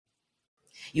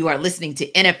You are listening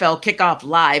to NFL Kickoff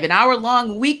Live, an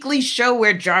hour-long weekly show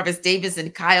where Jarvis Davis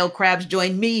and Kyle Krabs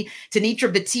join me,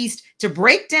 Tanitra Batiste, to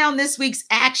break down this week's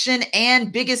action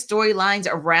and biggest storylines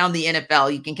around the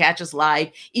NFL. You can catch us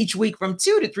live each week from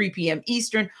 2 to 3 p.m.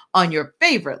 Eastern on your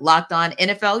favorite Locked On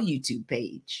NFL YouTube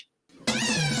page.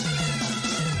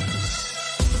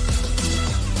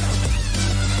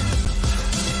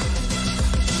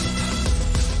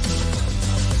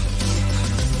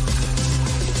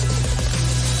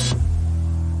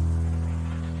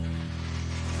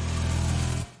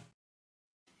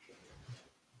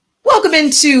 Welcome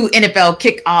into NFL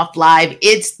Kickoff Live.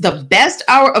 It's the best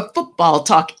hour of football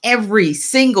talk every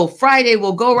single Friday.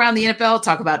 We'll go around the NFL,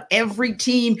 talk about every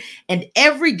team and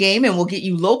every game, and we'll get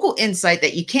you local insight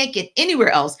that you can't get anywhere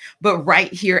else but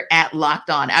right here at Locked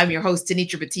On. I'm your host,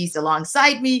 Tanitra Batiste.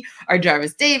 Alongside me are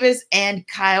Jarvis Davis and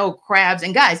Kyle Krabs.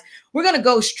 And guys, we're going to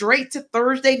go straight to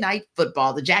Thursday night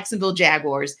football. The Jacksonville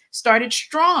Jaguars started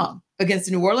strong against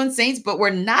the New Orleans Saints, but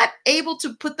were not able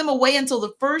to put them away until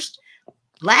the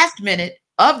last minute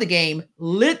of the game,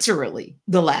 literally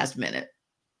the last minute.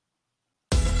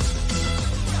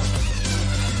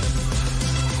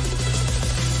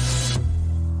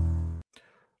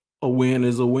 A win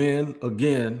is a win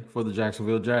again for the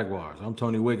Jacksonville Jaguars. I'm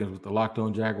Tony Wiggins with the Locked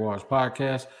On Jaguars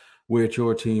podcast. We're at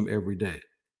your team every day.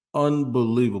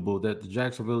 Unbelievable that the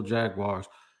Jacksonville Jaguars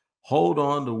hold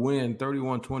on to win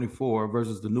 31-24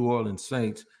 versus the New Orleans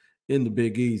Saints in the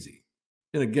Big Easy.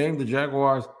 In a game the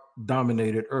Jaguars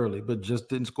dominated early, but just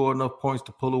didn't score enough points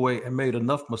to pull away and made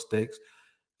enough mistakes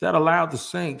that allowed the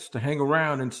Saints to hang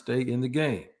around and stay in the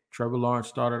game. Trevor Lawrence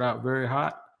started out very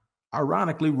hot,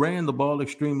 ironically ran the ball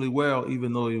extremely well,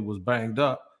 even though he was banged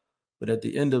up. But at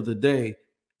the end of the day,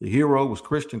 the hero was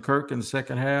Christian Kirk in the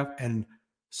second half, and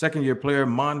second-year player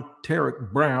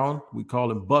Monteric Brown, we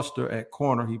call him Buster at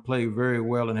corner. He played very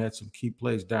well and had some key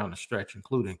plays down the stretch,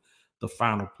 including the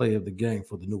final play of the game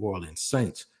for the New Orleans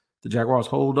Saints. The Jaguars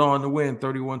hold on to win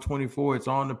 31-24. It's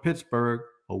on to Pittsburgh.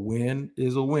 A win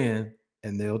is a win,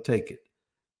 and they'll take it.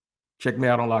 Check me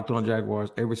out on Locked On Jaguars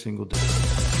every single day.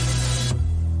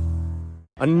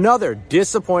 Another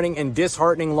disappointing and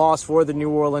disheartening loss for the New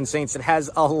Orleans Saints. It has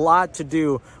a lot to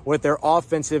do with their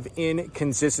offensive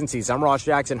inconsistencies. I'm Ross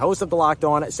Jackson, host of the Locked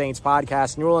On Saints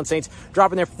podcast. New Orleans Saints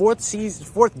dropping their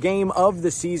fourth game of the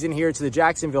season here to the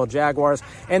Jacksonville Jaguars.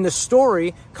 And the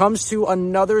story comes to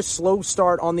another slow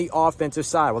start on the offensive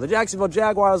side. Well, the Jacksonville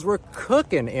Jaguars were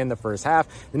cooking in the first half.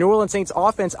 The New Orleans Saints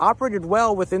offense operated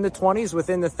well within the 20s,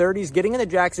 within the 30s, getting in the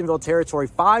Jacksonville territory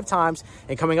 5 times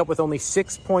and coming up with only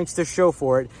 6 points to show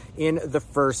for it in the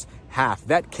first half.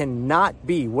 That cannot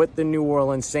be what the New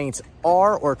Orleans Saints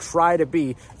are or try to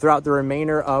be throughout the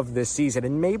remainder of this season.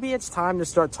 And maybe it's time to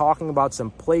start talking about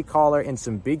some play caller and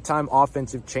some big time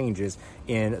offensive changes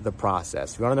in the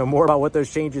process. If you want to know more about what those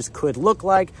changes could look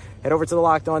like, head over to the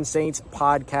Locked On Saints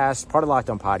podcast, part of Locked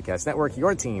On Podcast Network,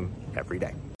 your team every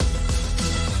day.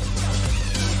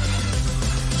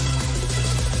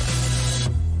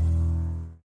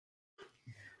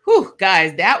 Whew,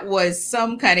 guys, that was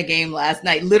some kind of game last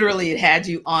night. Literally, it had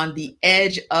you on the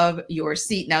edge of your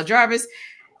seat. Now, Jarvis,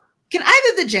 can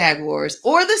either the Jaguars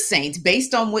or the Saints,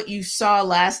 based on what you saw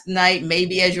last night,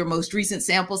 maybe as your most recent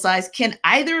sample size, can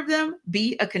either of them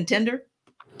be a contender?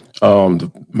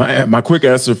 My quick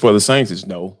answer for the Saints is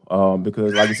no,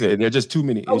 because like I said, there are just too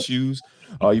many issues.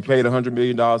 You paid $100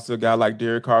 million to a guy like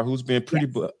Derek Carr, who's been pretty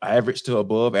average to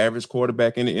above average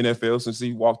quarterback in the NFL since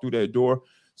he walked through that door.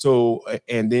 So,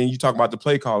 and then you talk about the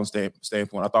play calling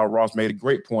standpoint. I thought Ross made a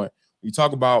great point. You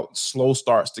talk about slow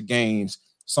starts to games,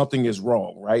 something is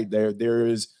wrong, right? There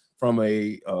is, from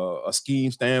a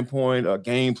scheme standpoint, a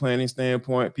game planning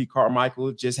standpoint, Pete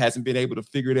Carmichael just hasn't been able to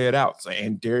figure that out. So,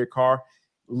 and Derek Carr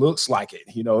looks like it.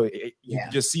 You know, you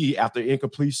just see after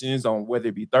incompletions on whether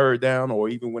it be third down or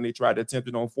even when they tried to attempt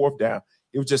it on fourth down,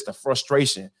 it was just a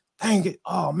frustration. Dang it!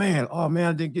 Oh man,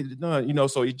 I didn't get it done. You know,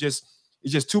 so it's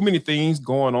just too many things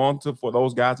going on for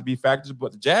those guys to be factors.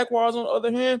 But the Jaguars, on the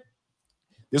other hand,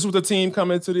 this was the team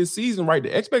coming into this season, right?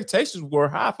 The expectations were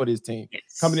high for this team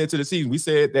coming into the season. We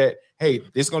said that, hey,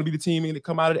 this is going to be the team to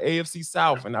come out of the AFC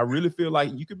South. And I really feel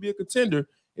like you could be a contender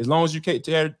as long as you take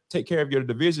care of your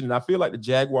division. And I feel like the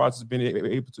Jaguars have been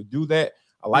able to do that.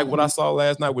 I like what I saw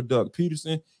last night with Doug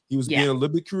Peterson. He was being a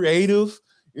little bit creative.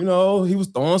 You know, he was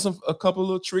throwing a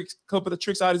couple of tricks out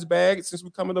of his bag since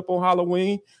we're coming up on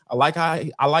Halloween. I like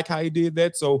how he did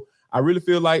that. So I really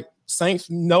feel like Saints,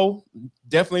 no,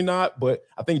 definitely not. But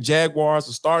I think Jaguars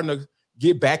are starting to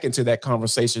get back into that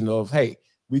conversation of, hey,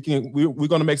 we're going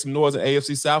to make some noise in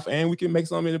AFC South and we can make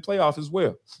some in the playoffs as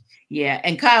well. Yeah.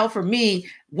 And Kyle, for me,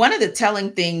 one of the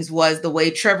telling things was the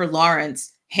way Trevor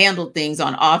Lawrence handled things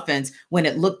on offense when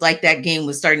it looked like that game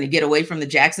was starting to get away from the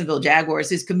Jacksonville Jaguars.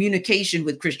 His communication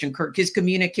with Christian Kirk, his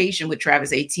communication with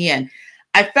Travis Etienne.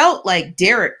 I felt like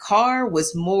Derek Carr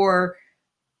was more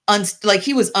like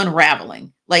he was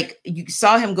unraveling. Like you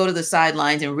saw him go to the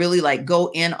sidelines and really like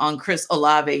go in on Chris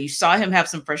Olave. You saw him have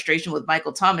some frustration with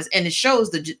Michael Thomas, and it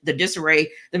shows the disarray,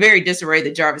 the very disarray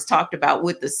that Jarvis talked about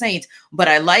with the Saints. But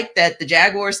I like that the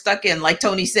Jaguars stuck in, like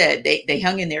Tony said, they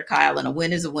hung in there, Kyle, and a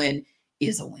win is a win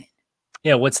is a win.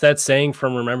 Yeah, what's that saying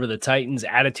from Remember the Titans?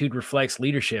 Attitude reflects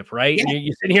leadership, right? Yeah. And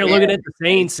you're sitting here looking at the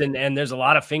Saints, and there's a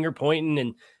lot of finger pointing.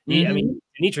 And I mean,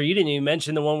 Anitra, you didn't even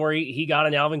mention the one where he got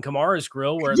an Alvin Kamara's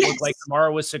grill, where it looked like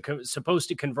Kamara was supposed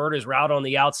to convert his route on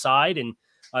the outside, and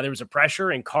there was a pressure,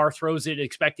 and Carr throws it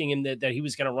expecting him that he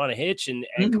was going to run a hitch, and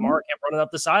Kamara kept running up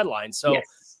the sideline. So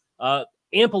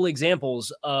ample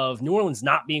examples of New Orleans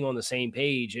not being on the same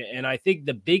page. And I think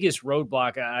the biggest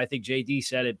roadblock, I think JD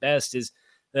said it best, is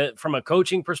that from a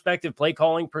coaching perspective, play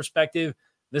calling perspective,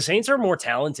 the Saints are more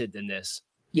talented than this.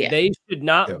 Yeah. They should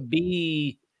not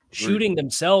be shooting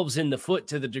themselves in the foot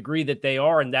to the degree that they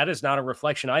are. And that is not a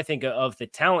reflection, I think, of the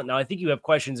talent. Now, I think you have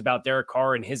questions about Derek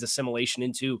Carr and his assimilation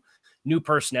into new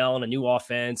personnel and a new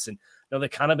offense. And they've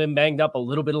kind of been banged up a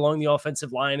little bit along the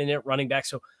offensive line and at running back.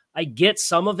 So I get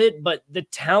some of it, but the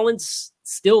talent's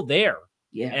still there.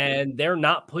 Yeah. And they're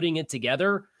not putting it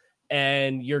together.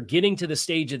 And you're getting to the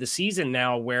stage of the season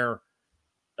now where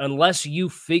unless you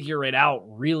figure it out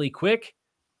really quick,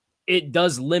 it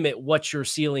does limit what your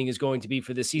ceiling is going to be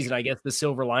for the season. I guess the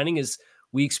silver lining is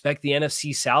we expect the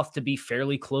NFC South to be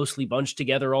fairly closely bunched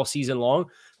together all season long.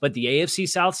 But the AFC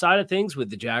South side of things with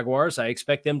the Jaguars, I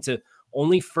expect them to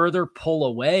only further pull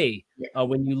away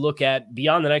when you look at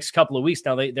beyond the next couple of weeks.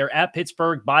 Now they're at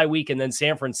Pittsburgh bye week and then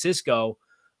San Francisco,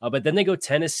 but then they go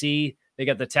Tennessee. They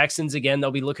got the Texans again.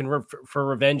 They'll be looking for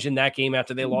revenge in that game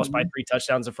after they lost by 3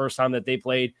 touchdowns the first time that they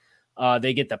played.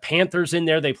 They get the Panthers in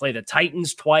there. They play the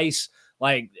Titans twice.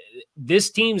 Like this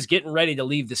team's getting ready to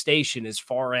leave the station as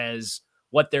far as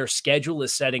what their schedule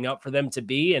is setting up for them to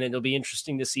be. And it'll be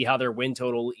interesting to see how their win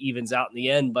total evens out in the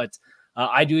end. But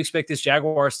I do expect this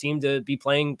Jaguars team to be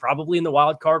playing probably in the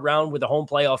wild card round with a home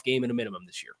playoff game at a minimum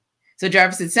this year. So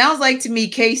Jarvis, it sounds like to me,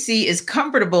 KC is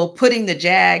comfortable putting the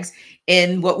Jags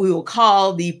in what we will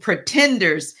call the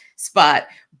pretenders spot.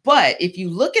 But if you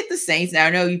look at the Saints, now I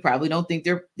know you probably don't think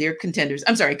they're contenders.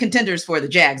 I'm sorry, contenders for the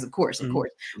Jags, of course.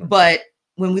 But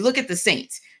when we look at the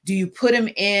Saints, do you put them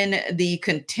in the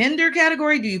contender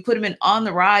category? Do you put them in on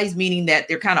the rise, meaning that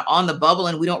they're kind of on the bubble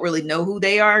and we don't really know who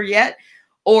they are yet?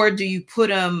 Or do you put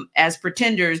them as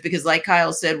pretenders? Because like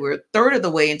Kyle said, we're a third of the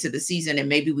way into the season and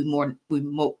maybe we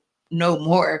know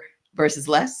more versus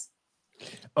less.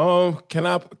 Can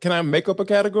I make up a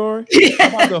category? How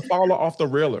about the faller off the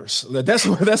railers? That's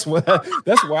why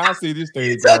I see this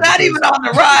thing. So not even on the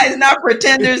rise, not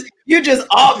pretenders. You're just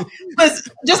off a cliff.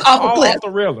 Off the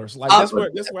railers. Like that's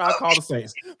where I call the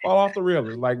Saints. Fall off the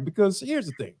railers. Like, because here's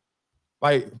the thing.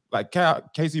 Like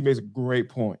Casey makes a great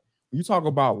point. When you talk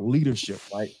about leadership,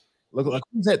 like look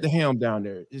who's at the helm down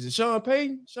there. Is it Sean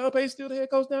Payton? Sean Payton still the head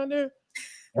coach down there?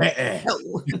 As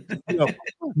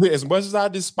much as I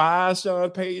despise Sean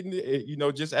Payton,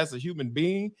 just as a human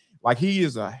being, like he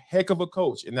is a heck of a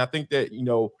coach. And I think that,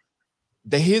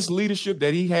 his leadership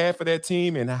that he had for that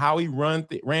team and how he ran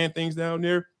things down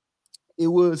there,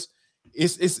 it's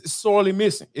sorely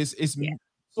missing. It's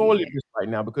sorely missing right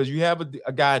now because you have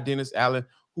a guy, Dennis Allen,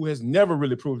 who has never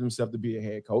really proved himself to be a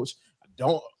head coach.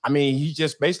 He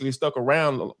just basically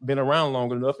been around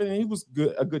long enough, and he was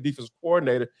a good defensive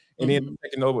coordinator, and then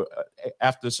taking over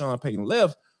after Sean Payton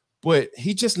left. But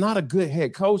he's just not a good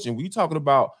head coach. And when you're talking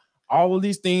about all of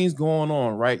these things going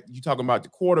on, right? You're talking about the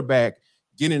quarterback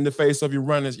getting in the face of your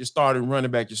runners, your starting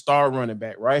running back, your star running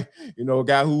back, right? A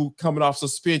guy who coming off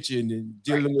suspension and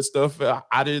dealing with stuff out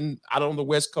on the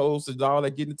West Coast and all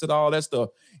that, getting into all that stuff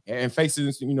and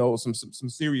facing some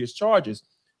serious charges.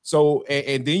 So,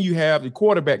 and then you have the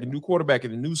new quarterback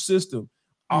in the new system.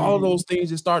 All those things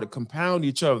just start to compound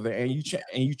each other, and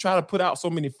you try to put out so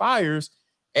many fires.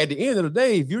 At the end of the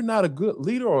day, if you're not a good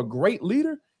leader or a great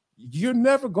leader,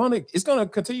 it's gonna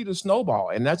continue to snowball.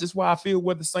 And that's just why I feel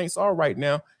where the Saints are right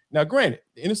now. Now, granted,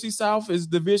 the NFC South is a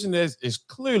division that is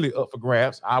clearly up for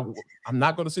grabs. I'm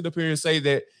not going to sit up here and say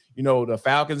that the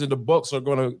Falcons and the Bucs are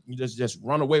going to just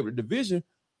run away with the division,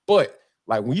 but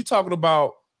like when you're talking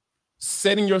about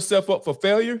setting yourself up for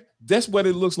failure, that's what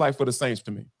it looks like for the Saints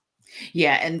to me.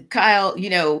 Yeah. And Kyle,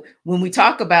 when we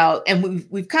talk about, and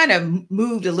we've kind of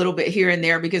moved a little bit here and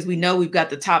there because we know we've got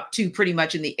the top two pretty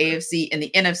much in the AFC and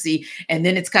the NFC, and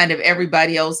then it's kind of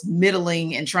everybody else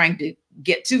middling and trying to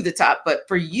get to the top. But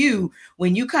for you,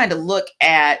 when you kind of look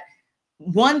at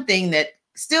one thing that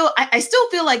I still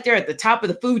feel like they're at the top of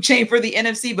the food chain for the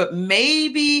NFC, but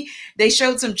maybe they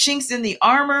showed some chinks in the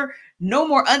armor. No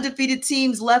more undefeated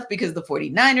teams left because the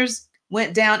 49ers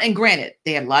went down. And granted,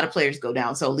 they had a lot of players go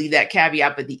down, so leave that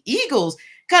caveat. But the Eagles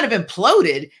kind of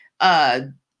imploded.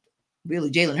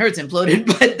 Really, Jalen Hurts imploded,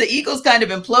 but the Eagles kind of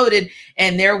imploded,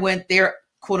 and there went their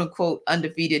quote-unquote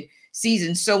undefeated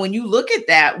season. So when you look at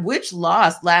that, which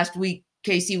loss last week,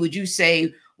 KC, would you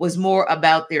say was more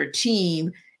about their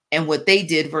team and what they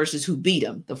did versus who beat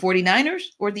them, the 49ers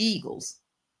or the Eagles?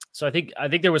 So I think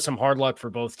there was some hard luck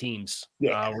for both teams.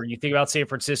 Where you think about San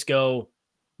Francisco,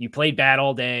 you played bad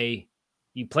all day.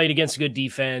 You played against a good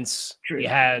defense. True. You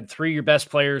had 3 of your best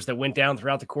players that went down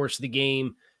throughout the course of the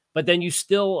game, but then you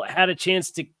still had a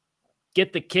chance to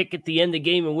get the kick at the end of the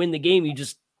game and win the game.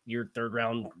 Your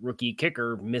third-round rookie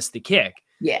kicker missed the kick.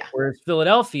 Yeah. Whereas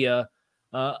Philadelphia,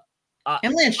 and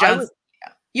Lance Johnson,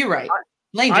 you're right.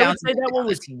 Lane Johnson, I would say that one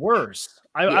was worse.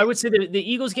 I would say that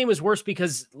the Eagles game was worse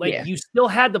because you still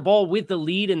had the ball with the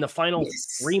lead in the final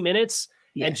 3 minutes,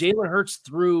 and Jalen Hurts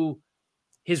threw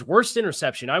his worst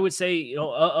interception. I would say,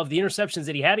 of the interceptions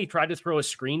that he had, he tried to throw a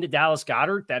screen to Dallas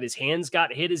Goedert that his hands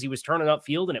got hit as he was turning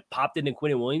upfield, and it popped into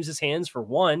Quinnen Williams' hands for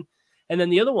one. And then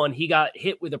the other one, he got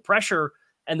hit with a pressure,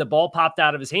 and the ball popped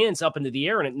out of his hands up into the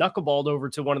air, and it knuckleballed over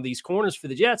to one of these corners for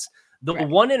the Jets. The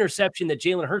one interception that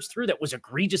Jalen Hurts threw that was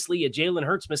egregiously a Jalen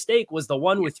Hurts mistake was the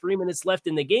one with 3 minutes left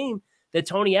in the game that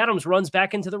Tony Adams runs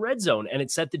back into the red zone, and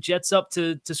it set the Jets up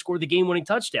to score the game-winning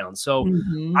touchdown. So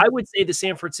I would say the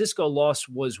San Francisco loss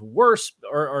was worse,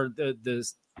 or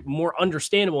the more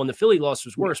understandable, and the Philly loss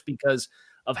was worse because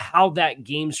of how that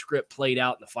game script played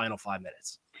out in the final 5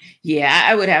 minutes. Yeah,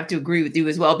 I would have to agree with you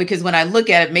as well, because when I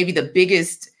look at it, maybe the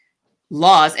biggest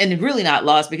loss, and really not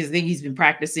lost because I think he's been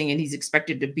practicing and he's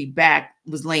expected to be back,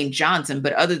 was Lane Johnson.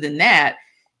 But other than that,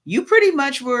 you pretty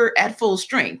much were at full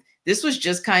strength. This was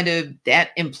just kind of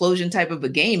that implosion type of a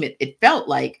game. It felt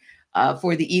like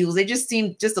for the Eagles. They just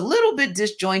seemed just a little bit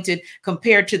disjointed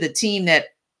compared to the team that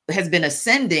has been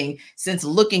ascending since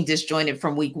looking disjointed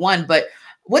from week one. But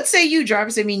what say you,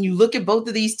 Jarvis? I mean, you look at both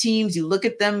of these teams, you look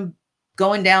at them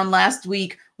going down last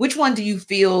week. Which one do you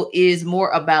feel is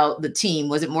more about the team?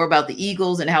 Was it more about the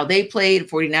Eagles and how they played,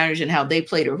 49ers and how they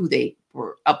played, or who they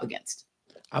were up against?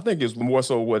 I think it's more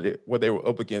so what they were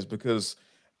up against, because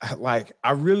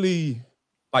I really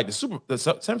like the San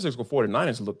Francisco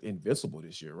 49ers looked invincible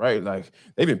this year, right? Like,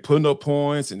 they've been putting up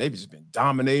points and they've just been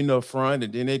dominating up front,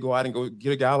 and then they go out and go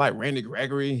get a guy like Randy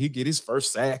Gregory. He get his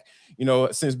first sack,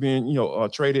 since being,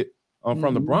 traded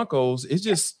from the Broncos. It's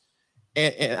just,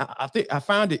 and I think I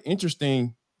found it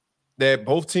interesting that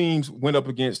both teams went up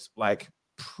against like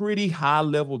pretty high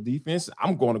level defense.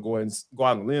 I'm going to go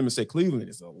out on a limb and say Cleveland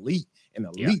is elite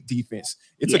defense.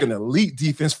 It took an elite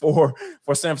defense for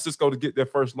San Francisco to get their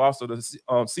first loss of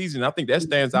the season. I think that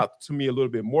stands out to me a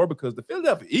little bit more because the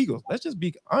Philadelphia Eagles, let's just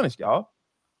be honest, y'all,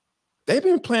 they've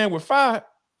been playing with fire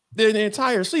the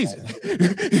entire season.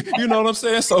 You know what I'm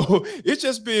saying? So it's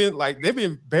just been like they've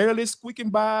been barely squeaking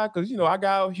by because, I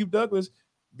got Hugh Douglas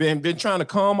been trying to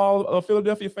calm all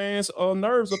Philadelphia fans'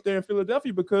 nerves up there in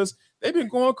Philadelphia because they've been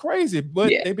going crazy, but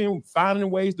they've been finding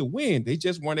ways to win. They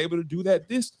just weren't able to do that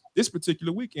this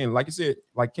particular weekend. Like you said,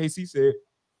 like KC said,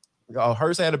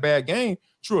 Hurts had a bad game,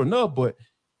 true enough,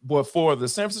 but for the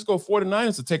San Francisco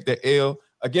 49ers to take the L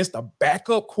against a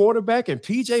backup quarterback and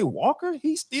PJ Walker,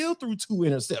 he still threw 2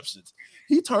 interceptions.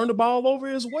 He turned the ball over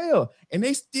as well, and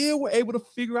they still were able to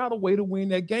figure out a way to win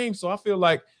that game. So I feel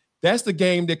like that's the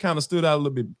game that kind of stood out a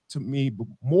little bit to me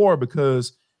more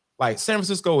because, like, San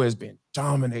Francisco has been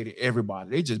dominating everybody.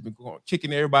 They just been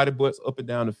kicking everybody's butts up and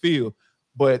down the field.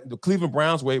 But the Cleveland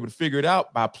Browns were able to figure it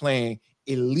out by playing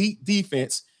elite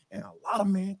defense and a lot of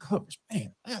man coverage.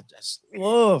 Man, I just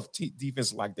love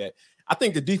defense like that. I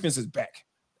think the defense is back.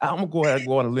 I'm going to go ahead and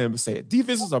go on a limb and say it.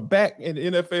 Defenses are back in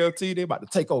the NFL. They're about to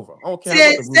take over. I don't care.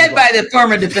 Said by the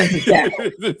former defensive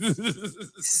tackle.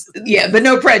 Yeah, but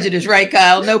no prejudice, right,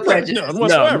 Kyle? No prejudice.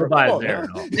 No bias there.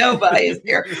 No bias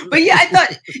there. But yeah, I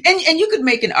thought, and you could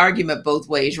make an argument both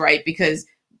ways, right? Because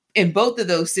in both of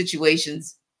those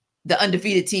situations, the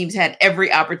undefeated teams had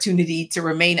every opportunity to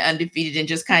remain undefeated and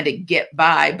just kind of get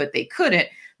by, but they couldn't.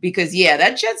 Because,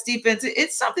 that Jets defense,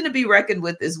 it's something to be reckoned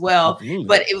with as well. Absolutely.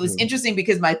 But it was interesting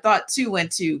because my thought, too,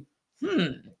 went to,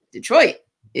 Detroit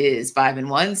is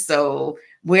 5-1. So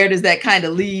where does that kind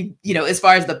of leave, as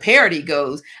far as the parity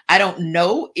goes? I don't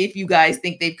know if you guys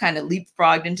think they've kind of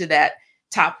leapfrogged into that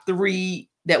top 3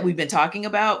 that we've been talking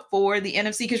about for the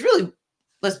NFC. Because really,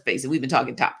 let's face it, we've been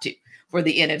talking top 2 for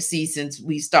the NFC since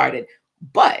we started.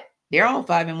 But They're all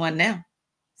 5-1 now.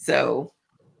 So,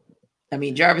 I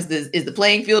mean, Jarvis, is the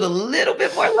playing field a little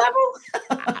bit more level?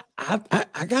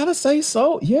 I gotta say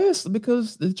so, yes,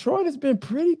 because Detroit has been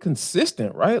pretty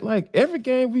consistent, right? Like every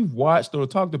game we've watched or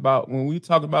talked about, when we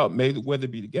talk about maybe whether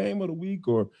it be the game of the week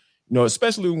or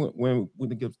especially when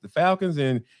it gets the Falcons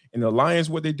and the Lions,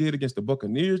 what they did against the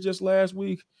Buccaneers just last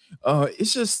week,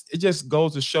 it just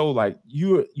goes to show like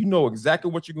you know exactly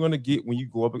what you're going to get when you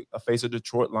go up face a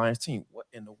Detroit Lions team. What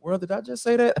in the world did I just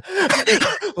say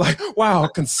that? Like, wow,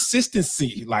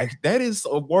 consistency, like that is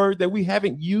a word that we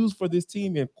haven't used for this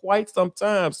team in quite some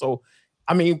time. So,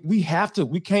 I mean, we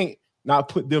can't not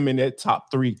put them in that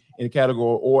top 3 in the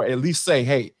category, or at least say,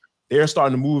 hey, they're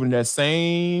starting to move in that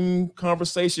same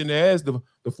conversation as the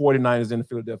 49ers and the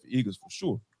Philadelphia Eagles for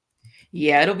sure.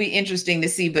 Yeah, it'll be interesting to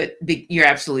see, but you're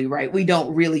absolutely right. We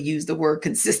don't really use the word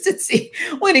consistency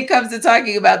when it comes to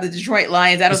talking about the Detroit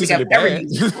Lions. I don't think I've ever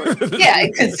used the word. Yeah,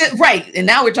 right. And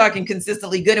now we're talking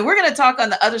consistently good. And we're going to talk on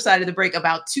the other side of the break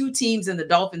about 2 teams in the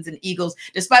Dolphins and Eagles,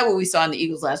 despite what we saw in the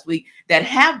Eagles last week, that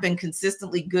have been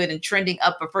consistently good and trending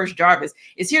up. But first, Jarvis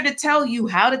is here to tell you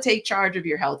how to take charge of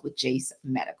your health with Jace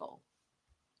Medical.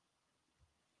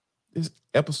 This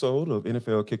episode of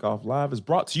NFL Kickoff Live is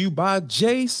brought to you by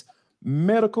Jace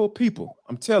Medical. People,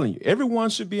 I'm telling you, everyone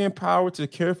should be empowered to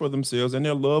care for themselves and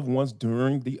their loved ones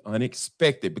during the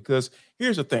unexpected. Because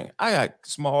here's the thing, I got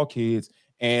small kids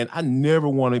and I never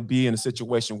want to be in a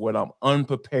situation where I'm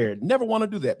unprepared. Never want to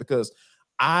do that, because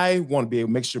I want to be able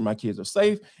to make sure my kids are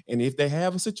safe. And if they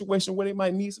have a situation where they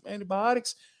might need some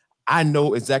antibiotics, I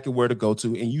know exactly where to go to,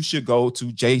 and you should go to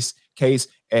Jace Case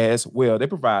as well. They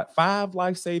provide 5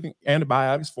 life-saving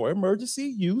antibiotics for emergency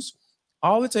use.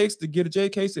 All it takes to get a J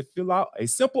case is fill out a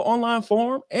simple online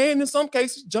form, and in some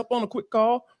cases, jump on a quick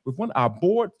call with one of our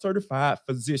board-certified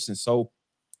physicians.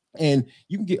 And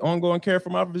you can get ongoing care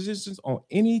from our physicians on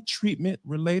any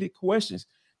treatment-related questions.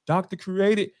 Doctor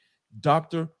created,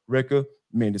 doctor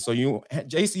recommended. So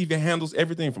Jace even handles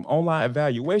everything from online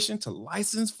evaluation to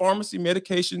licensed pharmacy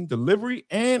medication delivery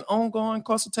and ongoing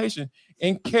consultation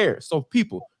and care. So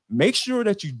people, make sure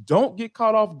that you don't get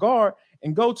caught off guard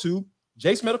and go to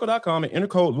jacemedical.com and enter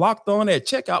code locked on at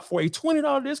checkout for a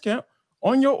 $20 discount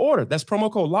on your order. That's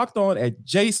promo code locked on at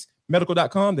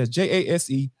jacemedical.com. That's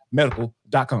JASE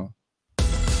medical.com.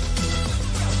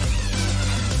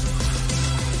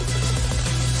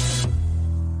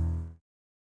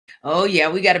 Oh, yeah,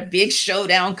 we got a big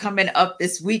showdown coming up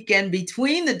this weekend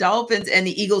between the Dolphins and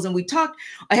the Eagles. And we talked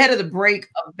ahead of the break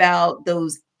about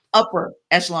those upper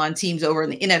echelon teams over in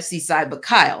the NFC side. But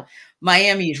Kyle,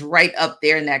 Miami is right up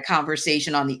there in that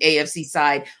conversation on the AFC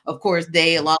side. Of course,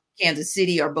 they, along with Kansas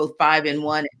City, are both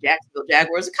 5-1, and Jacksonville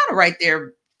Jaguars are kind of right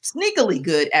there, sneakily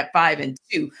good at 5-2.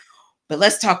 But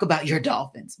let's talk about your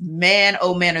Dolphins. Man,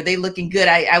 oh man, are they looking good?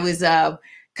 I was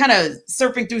kind of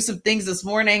surfing through some things this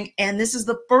morning, and this is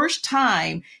the first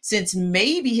time since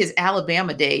maybe his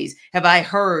Alabama days have I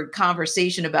heard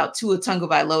conversation about Tua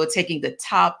Tagovailoa taking the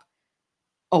top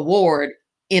award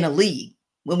in a league.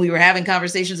 When we were having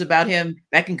conversations about him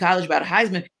back in college about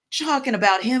Heisman, talking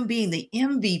about him being the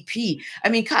MVP. I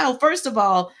mean, Kyle, first of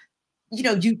all,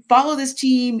 you follow this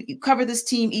team, you cover this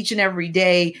team each and every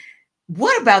day.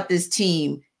 What about this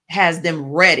team has them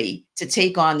ready to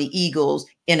take on the Eagles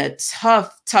in a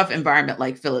tough environment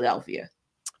like Philadelphia?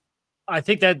 I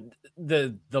think that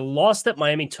the loss that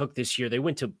Miami took this year, they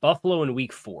went to Buffalo in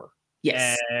week 4.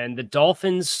 Yes. And the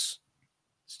Dolphins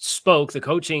spoke, the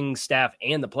coaching staff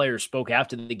and the players spoke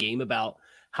after the game about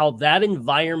how that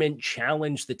environment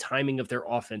challenged the timing of their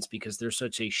offense because they're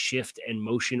such a shift and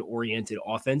motion-oriented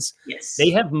offense. Yes. They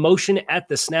have motion at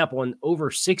the snap on over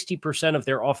 60% of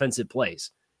their offensive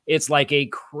plays. It's like a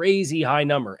crazy high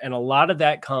number. And a lot of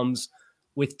that comes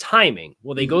with timing.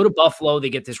 Well, they go to Buffalo, they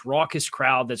get this raucous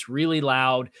crowd that's really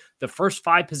loud. The first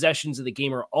 5 possessions of the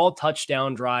game are all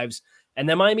touchdown drives. And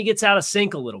then Miami gets out of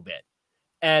sync a little bit.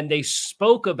 And they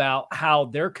spoke about how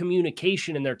their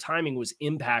communication and their timing was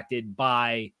impacted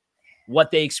by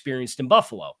what they experienced in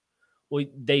Buffalo. Well,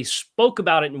 they spoke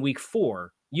about it in week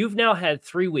 4. You've now had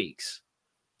 3 weeks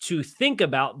to think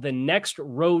about the next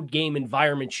road game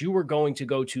environment you were going to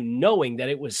go to, knowing that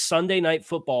it was Sunday Night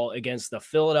Football against the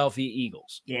Philadelphia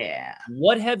Eagles. Yeah.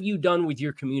 What have you done with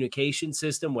your communication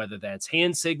system, whether that's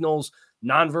hand signals,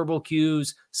 nonverbal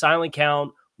cues, silent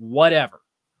count, whatever?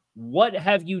 What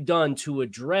have you done to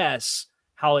address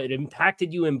how it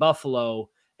impacted you in Buffalo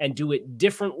and do it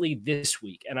differently this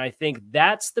week? And I think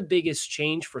that's the biggest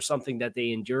change for something that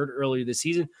they endured earlier this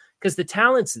season, because the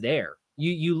talent's there.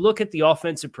 You look at the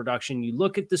offensive production, you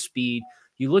look at the speed,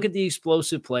 you look at the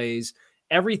explosive plays,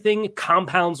 everything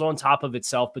compounds on top of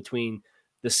itself between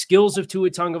the skills of Tua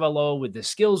Tagovailoa, with the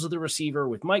skills of the receiver,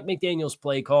 with Mike McDaniel's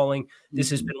play calling. This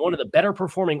has been one of the better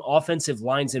performing offensive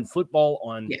lines in football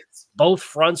on both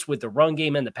fronts, with the run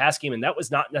game and the pass game. And that was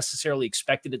not necessarily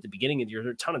expected at the beginning of the year. There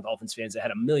are a ton of Dolphins fans that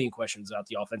had a million questions about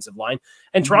the offensive line.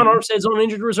 And Teron Armstead's on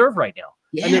injured reserve right now.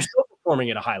 And they're still performing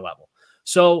at a high level.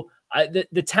 So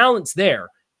the talent's there.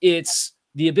 It's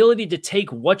the ability to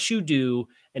take what you do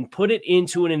and put it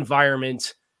into an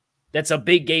environment that's a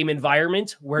big game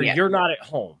environment where you're not at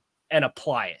home, and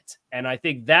apply it. And I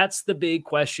think that's the big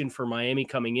question for Miami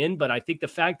coming in. But I think the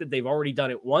fact that they've already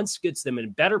done it once gets them in a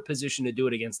better position to do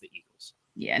it against the Eagles.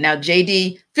 Yeah. Now,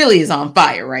 JD, Philly is on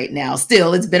fire right now.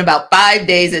 Still, it's been about 5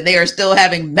 days and they are still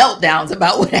having meltdowns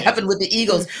about what happened with the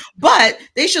Eagles. But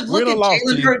they should look at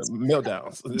Jalen Hurts.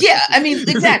 Meltdowns. Yeah, I mean,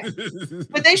 exactly.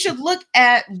 But they should look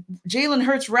at Jalen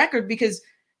Hurts' record, because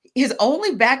his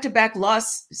only back-to-back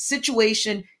loss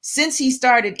situation since he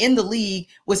started in the league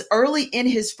was early in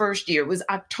his first year. It was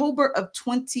October of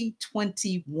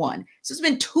 2021. So it's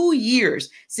been 2 years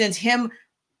since him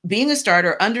being a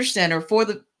starter under center for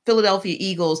the Philadelphia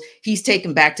Eagles. He's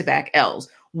taken back-to-back L's.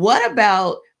 What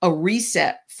about a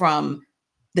reset from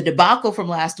the debacle from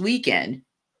last weekend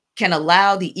can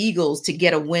allow the Eagles to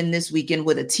get a win this weekend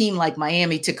with a team like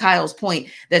Miami, to Kyle's point,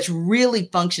 that's really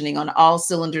functioning on all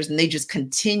cylinders, and they just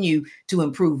continue to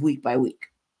improve week by week?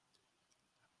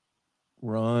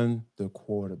 Run the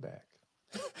quarterback.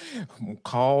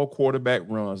 Call quarterback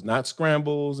runs, not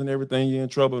scrambles and everything. You're in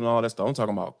trouble and all that stuff. I'm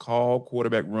talking about call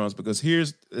quarterback runs, because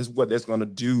here's what that's going to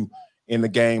do in the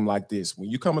game like this. When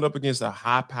you're coming up against a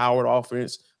high-powered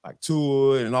offense like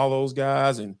Tua and all those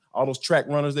guys and all those track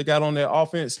runners they got on their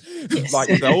offense, like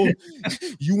those,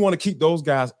 you want to keep those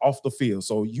guys off the field.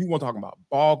 So you want to talk about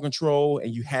ball control,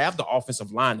 and you have the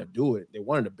offensive line to do it. They're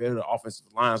one of the better offensive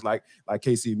lines, like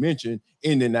KC mentioned,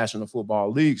 in the National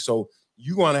Football League. So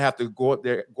you're going to have to go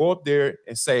up there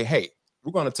and say, hey,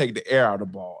 we're going to take the air out of the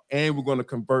ball, and we're going to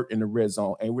convert in the red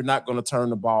zone, and we're not going to turn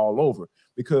the ball over,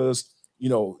 because,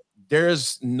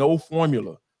 there's no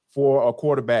formula for a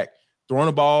quarterback throwing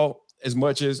the ball as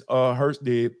much as Hurts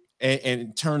did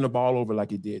and turn the ball over like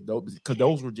he did, though, because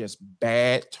those were just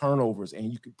bad turnovers,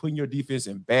 and you can put your defense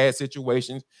in bad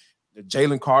situations.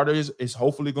 Jalen Carter is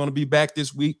hopefully going to be back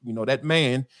this week. That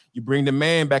man, you bring the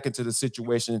man back into the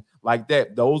situation like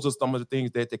that. Those are some of the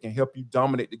things that can help you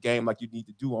dominate the game like you need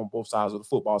to do on both sides of the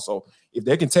football. So if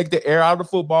they can take the air out of the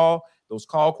football, those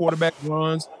call quarterback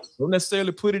runs, don't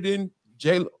necessarily put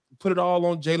it all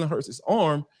on Jalen Hurts'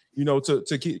 arm,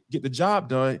 to get the job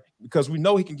done, because we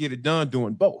know he can get it done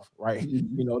doing both, right?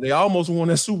 They almost won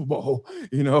that Super Bowl.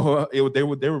 They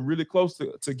were really close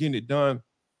to getting it done,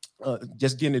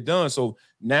 just getting it done. So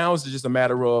now it's just a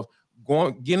matter of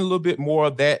getting a little bit more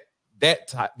of that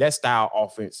style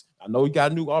offense. I know you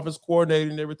got a new offense coordinator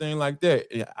and everything like that.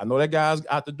 I know that guy's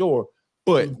out the door,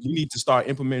 but you need to start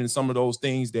implementing some of those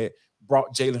things that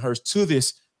brought Jalen Hurts to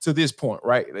this point,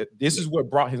 right? This is what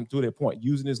brought him to that point,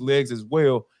 using his legs as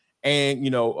well, and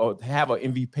have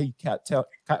an MVP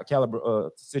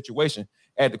caliber situation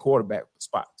at the quarterback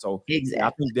spot. So exactly. I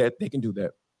think that they can do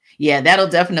that. Yeah, that'll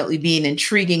definitely be an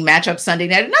intriguing matchup Sunday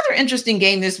night. Another interesting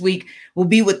game this week will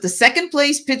be with the second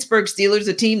place Pittsburgh Steelers,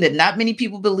 a team that not many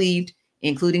people believed,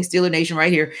 including Steeler Nation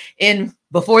right here, in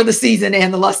before the season,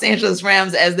 and the Los Angeles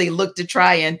Rams as they look to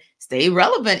try and stay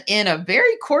relevant in a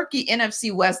very quirky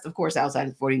NFC West, of course, outside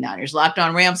of the 49ers. Locked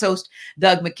On Rams host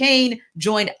Doug McCain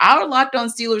joined our Locked On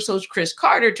Steelers host Chris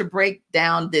Carter to break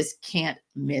down this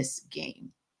can't-miss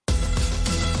game.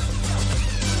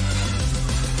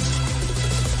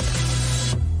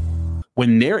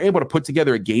 When they're able to put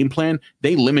together a game plan,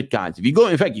 they limit guys. If you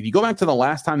go back to the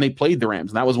last time they played the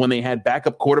Rams, and that was when they had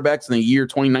backup quarterbacks in the year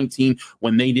 2019,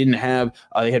 when they didn't have,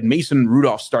 they had Mason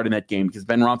Rudolph starting that game because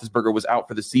Ben Roethlisberger was out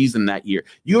for the season that year.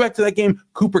 You go back to that game,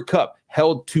 Cooper Kupp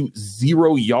held to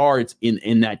 0 yards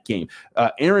in that game.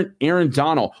 Aaron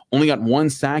Donald only got 1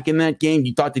 sack in that game.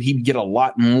 You thought that he'd get a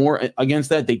lot more against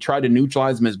that. They tried to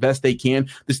neutralize him as best they can.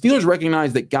 The Steelers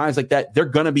recognize that guys like that, they're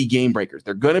going to be game breakers.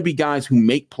 They're going to be guys who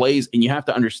make plays, and you have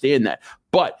to understand that.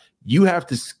 But you have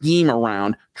to scheme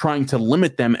around trying to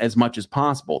limit them as much as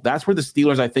possible. That's where the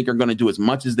Steelers, I think, are going to do as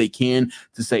much as they can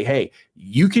to say, hey,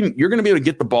 you're going to be able to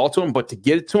get the ball to them, but to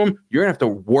get it to them, you're going to have to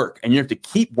work, and you have to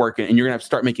keep working, and you're going to have to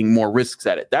start making more risks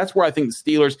at it. That's where I think the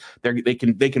Steelers,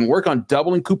 they can work on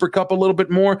doubling Cooper Kupp a little bit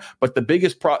more, but the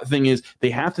biggest thing is they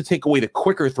have to take away the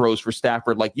quicker throws for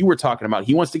Stafford, like you were talking about.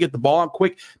 He wants to get the ball out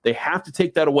quick. They have to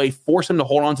take that away, force him to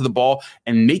hold on to the ball,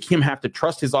 and make him have to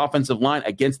trust his offensive line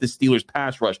against the Steelers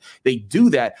pass rush. They do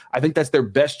that. I think that's their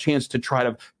best best chance to try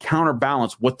to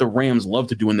counterbalance what the Rams love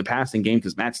to do in the passing game,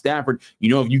 because Matt Stafford,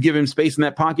 if you give him space in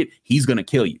that pocket, he's going to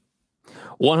kill you.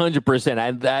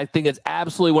 100%. I think that's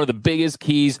absolutely one of the biggest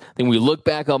keys. Then we look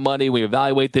back on Monday, we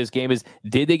evaluate this game is,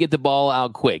 did they get the ball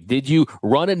out quick? Did you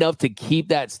run enough to keep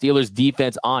that Steelers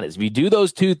defense honest? If you do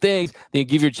those two things, then you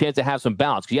give you a chance to have some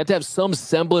balance. Because you have to have some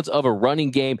semblance of a running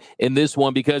game in this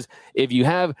one, because if you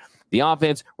have the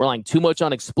offense relying too much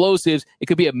on explosives, it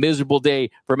could be a miserable day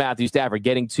for Matthew Stafford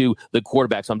getting to the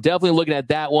quarterback. So I'm definitely looking at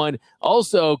that one.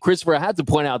 Also, Christopher, I had to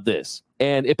point out this,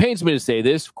 and it pains me to say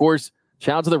this, of course.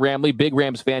 Shout out to the Ramley, big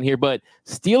Rams fan here, but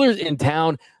Steelers in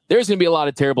town, there's going to be a lot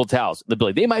of terrible towels.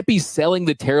 They might be selling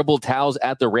the terrible towels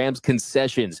at the Rams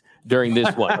concessions during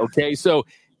this one, okay? So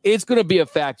it's going to be a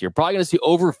factor. You're probably going to see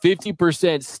over 50%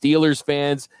 Steelers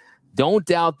fans. Don't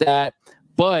doubt that,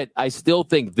 but I still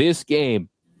think this game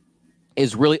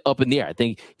is really up in the air. I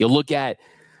think you look at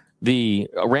the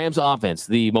Rams offense,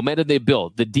 the momentum they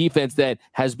built, the defense that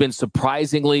has been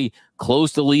surprisingly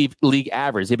close to league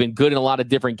average. They've been good in a lot of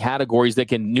different categories that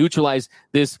can neutralize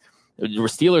this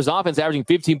Steelers offense, averaging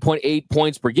 15.8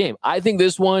 points per game. I think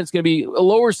this one is going to be a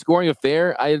lower scoring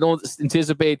affair. I don't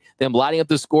anticipate them lighting up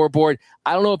the scoreboard.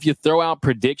 I don't know if you throw out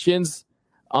predictions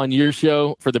on your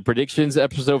show for the predictions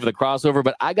episode for the crossover,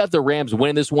 but I got the Rams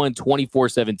winning this one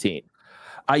 24-17.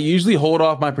 I usually hold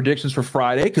off my predictions for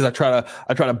Friday because I try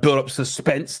to build up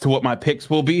suspense to what my picks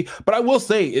will be. But I will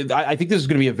say, I think this is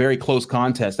going to be a very close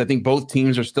contest. I think both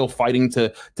teams are still fighting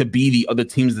to be the other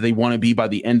teams that they want to be by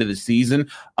the end of the season.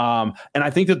 And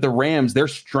I think that the Rams, their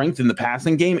strength in the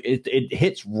passing game, it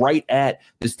hits right at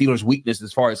the Steelers' weakness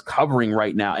as far as covering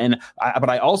right now. But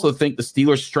I also think the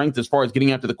Steelers' strength as far as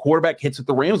getting after the quarterback hits at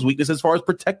the Rams' weakness as far as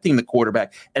protecting the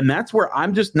quarterback. And that's where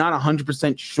I'm just not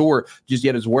 100% sure just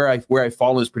yet is where I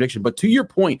fall in this prediction. But to your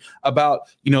point about,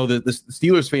 the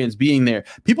Steelers fans being there,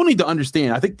 people need to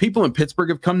understand. I think people in Pittsburgh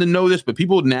have come to know this, but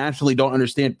people naturally don't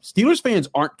understand. Steelers fans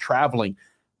aren't traveling.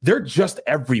 They're just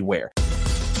everywhere.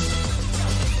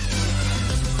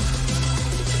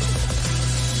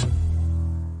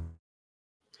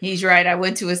 He's right. I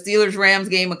went to a Steelers-Rams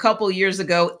game a couple years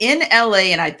ago in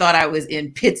LA, and I thought I was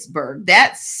in Pittsburgh.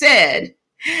 That said,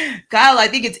 Kyle, I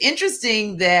think it's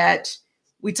interesting that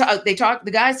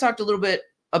the guys talked a little bit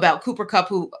about Cooper Kupp,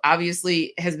 who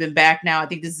obviously has been back now. I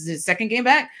think this is his second game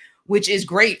back, which is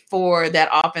great for that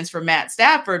offense for Matt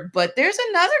Stafford. But there's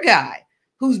another guy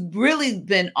who's really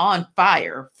been on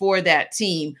fire for that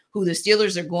team, who the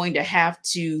Steelers are going to have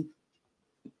to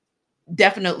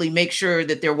definitely make sure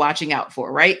that they're watching out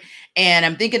for, right? And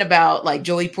I'm thinking about like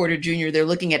Joey Porter Jr. They're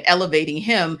looking at elevating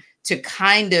him to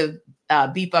kind of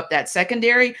beef up that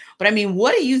secondary. But I mean,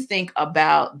 what do you think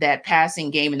about that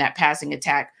passing game and that passing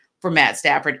attack for Matt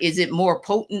Stafford? Is it more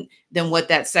potent than what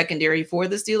that secondary for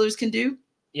the Steelers can do?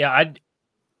 Yeah,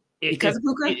 because of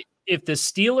Puka? If the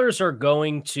Steelers are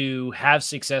going to have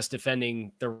success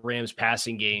defending the Rams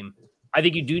passing game, I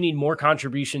think you do need more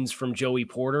contributions from Joey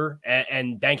Porter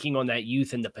and banking on that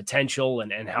youth and the potential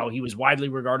and how he was widely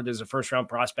regarded as a first-round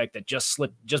prospect that just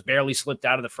barely slipped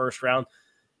out of the first round.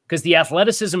 Because the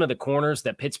athleticism of the corners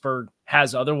that Pittsburgh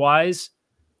has otherwise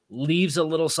leaves a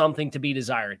little something to be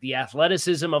desired. The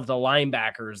athleticism of the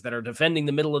linebackers that are defending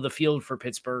the middle of the field for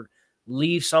Pittsburgh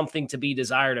leaves something to be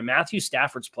desired. And Matthew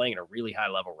Stafford's playing at a really high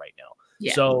level right now.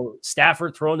 Yeah. So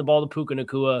Stafford throwing the ball to Puka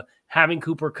Nacua, having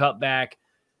Cooper Kupp back,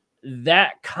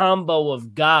 that combo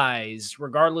of guys,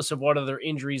 regardless of what other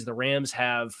injuries the Rams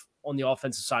have on the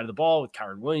offensive side of the ball, with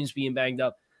Kyron Williams being banged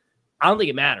up, I don't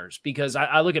think it matters because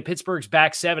I look at Pittsburgh's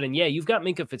back seven, and yeah, you've got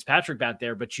Minkah Fitzpatrick back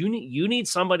there, but you need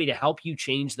somebody to help you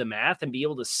change the math and be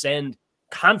able to send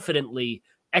confidently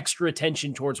extra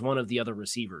attention towards one of the other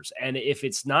receivers. And if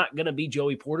it's not going to be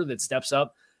Joey Porter that steps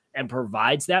up and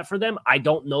provides that for them, I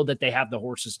don't know that they have the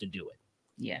horses to do it.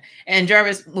 Yeah. And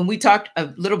Jarvis, when we talked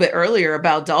a little bit earlier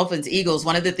about Dolphins Eagles,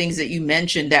 one of the things that you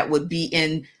mentioned that would be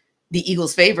in the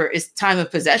Eagles' favor is time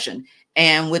of possession.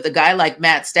 And with a guy like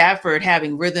Matt Stafford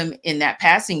having rhythm in that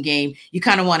passing game, you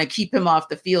kind of want to keep him off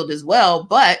the field as well.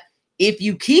 But if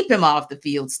you keep him off the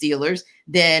field, Steelers,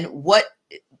 then what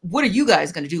are you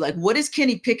guys going to do? Like, what is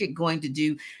Kenny Pickett going to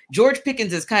do? George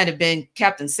Pickens has kind of been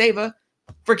Captain Sava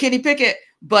for Kenny Pickett,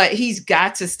 but he's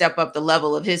got to step up the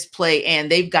level of his play, and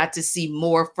they've got to see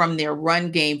more from their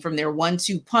run game, from their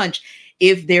 1-2 punch.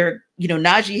 If they're,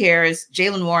 Najee Harris,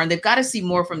 Jaylen Warren, they've got to see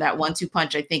more from that 1-2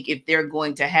 punch, I think, if they're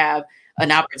going to have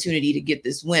an opportunity to get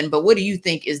this win. But what do you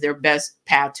think is their best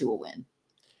path to a win?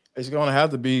 It's going to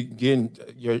have to be getting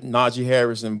your Najee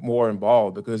Harris and more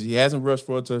involved because he hasn't rushed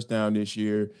for a touchdown this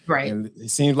year. Right. And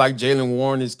it seems like Jaylen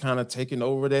Warren is kind of taking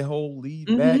over that whole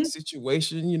lead back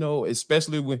situation,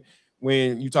 especially when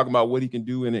when you talk about what he can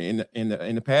do in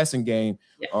the passing game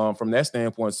from that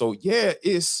standpoint. So yeah,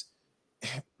 it's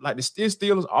like the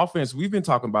Steelers offense we've been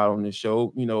talking about on this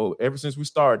show, ever since we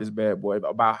started this bad boy,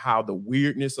 about how the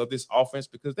weirdness of this offense,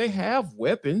 because they have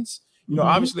weapons.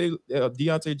 Obviously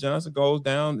Deontay Johnson goes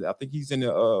down. I think he's in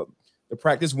the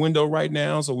practice window right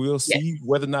now, so we'll see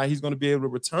whether or not he's going to be able to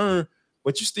return.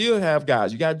 But you still have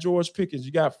guys. You got George Pickens,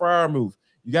 you got Freiermuth,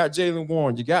 you got Jalen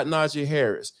Warren, you got Najee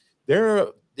Harris.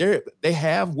 They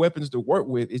have weapons to work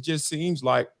with. It just seems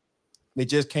like they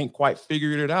just can't quite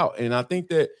figure it out. And I think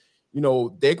that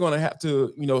they're going to have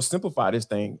to simplify this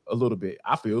thing a little bit.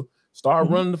 I feel start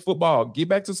running the football, get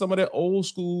back to some of that old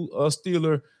school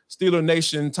Steeler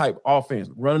Nation type offense,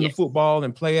 running the football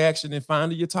and play action and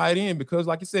finding your tight end, because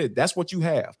like I said, that's what you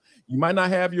have. You might not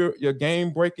have your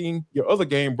other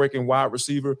game breaking wide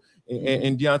receiver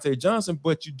and Deontay Johnson,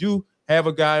 but you do have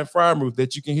a guy in Freiermuth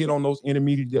that you can hit on those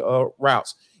intermediate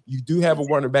routes. You do have a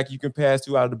running back you can pass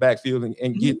to out of the backfield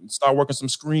and start working some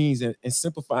screens and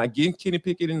simplify, getting Kenny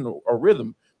Pickett in a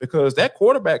rhythm, because that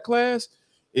quarterback class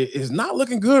is not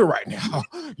looking good right now.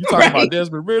 You're talking about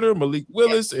Desmond Ridder, Malik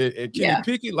Willis, and Kenny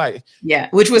Pickett,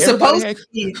 which was supposed to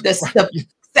be the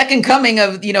second coming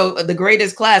of the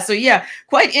greatest class. So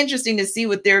quite interesting to see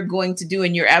what they're going to do.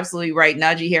 And you're absolutely right,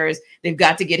 Najee Harris. They've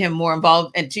got to get him more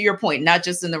involved. And to your point, not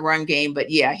just in the run game, but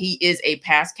he is a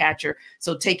pass catcher.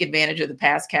 So take advantage of the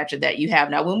pass catcher that you have.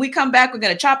 Now, when we come back, we're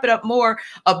going to chop it up more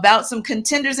about some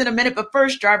contenders in a minute. But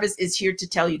first, Jarvis is here to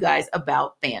tell you guys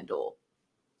about FanDuel.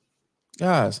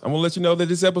 Guys, I'm going to let you know that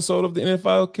this episode of the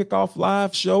NFL Kickoff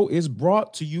Live show is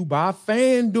brought to you by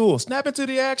FanDuel. Snap into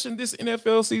the action this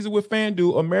NFL season with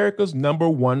FanDuel, America's #1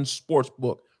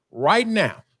 sportsbook. Right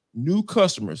now, new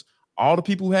customers, all the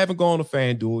people who haven't gone to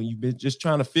FanDuel and you've been just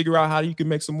trying to figure out how you can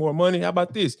make some more money, how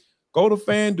about this? Go to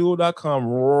FanDuel.com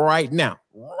right now.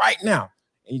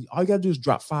 And all you got to do is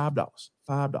drop $5.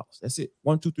 That's it.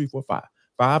 1, 2, 3, 4, 5.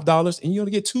 $5, and you're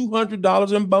going to get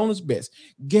 $200 in bonus bets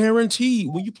guaranteed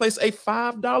when you place a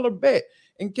 $5 bet.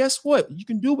 And guess what you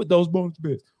can do with those bonus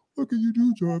bets? What can you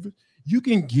do, Jarvis? You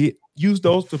can use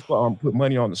those to put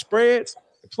money on the spreads,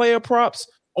 the player props,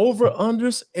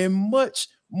 over-unders, and much,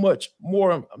 much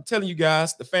more. I'm telling you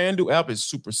guys, the FanDuel app is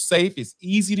super safe. It's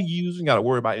easy to use. You got to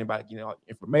worry about anybody getting all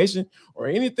information or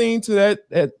anything to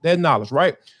that knowledge,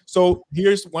 right? So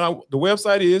here's the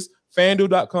website is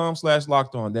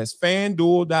FanDuel.com/lockedon. That's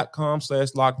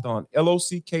FanDuel.com/lockedon.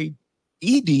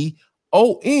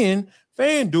 LOCKEDON.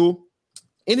 FanDuel.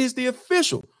 It is the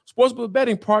official sportsbook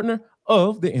betting partner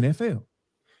of the NFL.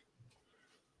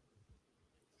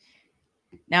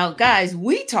 Now, guys,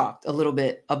 we talked a little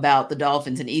bit about the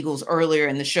Dolphins and Eagles earlier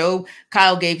in the show.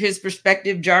 Kyle gave his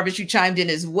perspective. Jarvis, you chimed in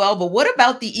as well. But what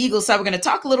about the Eagles side? We're going to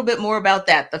talk a little bit more about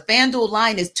that. The FanDuel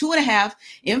line is 2.5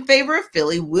 in favor of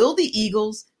Philly. Will the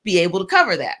Eagles be able to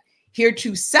cover that? Here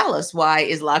to sell us why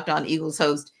is Locked On Eagles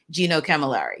host Gino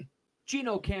Camilleri.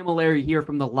 Gino Camilleri here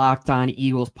from the Locked On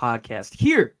Eagles podcast,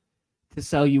 here to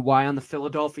sell you why on the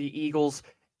Philadelphia Eagles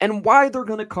and why they're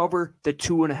going to cover the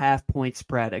 2.5 point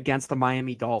spread against the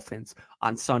Miami Dolphins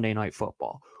on Sunday Night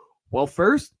Football. Well,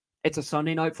 first, it's a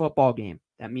Sunday Night Football game.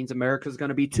 That means America's going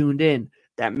to be tuned in.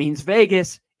 That means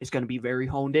Vegas is going to be very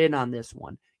honed in on this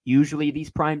one. Usually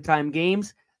these primetime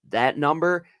games, that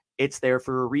number, it's there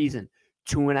for a reason.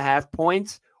 2.5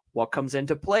 points. What comes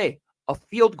into play? A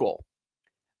field goal.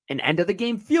 An end of the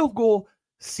game field goal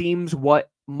seems what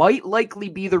might likely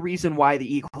be the reason why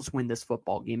the Eagles win this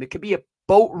football game. It could be a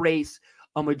boat race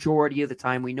a majority of the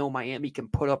time. We know Miami can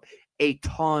put up a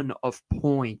ton of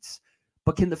points.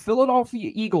 But can the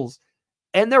Philadelphia Eagles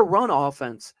and their run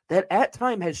offense that at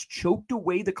time has choked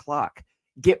away the clock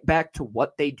get back to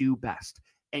what they do best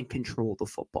and control the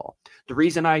football? The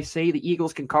reason I say the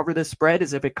Eagles can cover this spread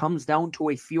is if it comes down to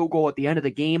a field goal at the end of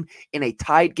the game in a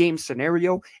tied game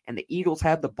scenario and the Eagles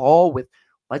have the ball with,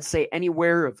 let's say,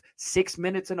 anywhere of 6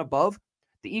 minutes and above,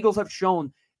 the Eagles have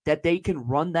shown that they can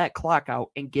run that clock out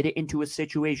and get it into a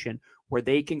situation where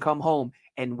they can come home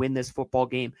and win this football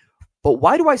game. But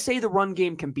why do I say the run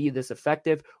game can be this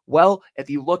effective? Well, if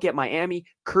you look at Miami,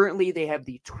 currently they have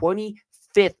the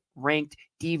 25th ranked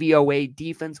DVOA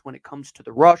defense when it comes to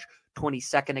the rush,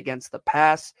 22nd against the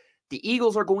pass. The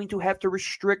Eagles are going to have to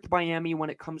restrict Miami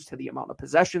when it comes to the amount of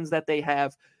possessions that they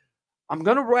have. I'm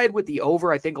going to ride with the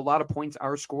over. I think a lot of points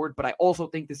are scored, but I also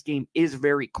think this game is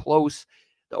very close.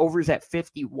 The over is at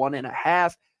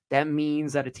 51.5. That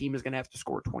means that a team is going to have to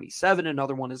score 27.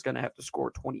 Another one is going to have to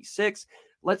score 26.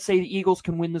 Let's say the Eagles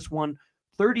can win this one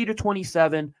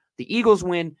 30-27. The Eagles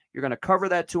win. You're going to cover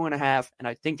that 2.5. And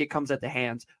I think it comes at the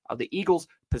hands of the Eagles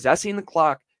possessing the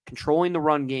clock, controlling the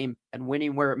run game, and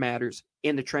winning where it matters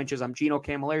in the trenches. I'm Gino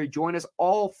Camilleri. Join us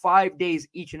all 5 days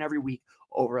each and every week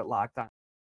over at Locked On.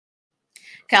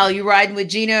 Kyle, you riding with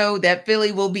Gino that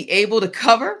Philly will be able to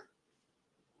cover?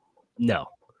 No.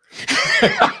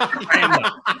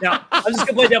 Now, I'm just going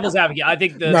to play devil's advocate. I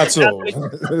think the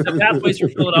pathways for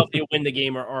Philadelphia to win the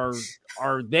game are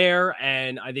there,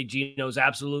 and I think Gino's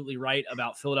absolutely right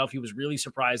about Philadelphia. Was really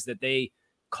surprised that they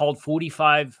called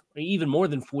 45, even more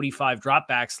than 45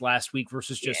 dropbacks last week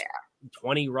versus just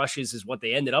 20 rushes is what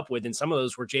they ended up with, and some of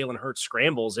those were Jalen Hurts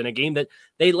scrambles in a game that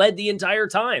they led the entire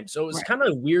time. So it was kind of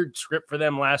a weird script for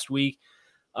them last week.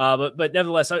 But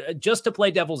nevertheless, just to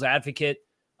play devil's advocate,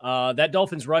 that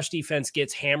Dolphins rush defense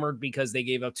gets hammered because they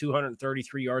gave up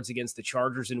 233 yards against the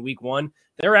Chargers in week 1.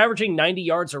 They're averaging 90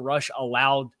 yards a rush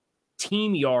allowed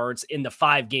team yards in the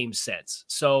 5 game since.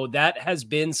 So that has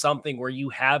been something where you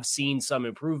have seen some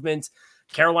improvements.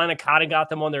 Carolina kind of got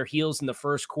them on their heels in the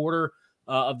first quarter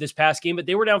of this past game, but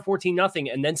they were down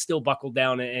 14-0 and then still buckled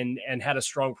down and had a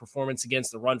strong performance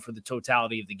against the run for the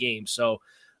totality of the game. So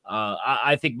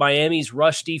I think Miami's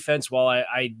rush defense, while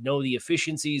I know the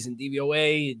efficiencies in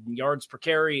DVOA and yards per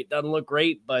carry, it doesn't look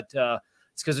great, but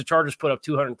it's because the Chargers put up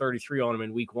 233 on them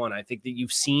in week 1. I think that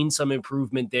you've seen some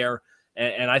improvement there,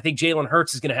 and I think Jalen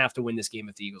Hurts is going to have to win this game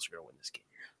if the Eagles are going to win this game.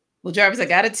 Well, Jarvis, I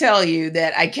got to tell you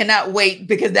that I cannot wait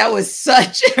because that was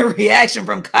such a reaction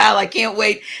from Kyle. I can't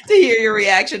wait to hear your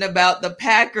reaction about the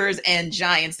Packers and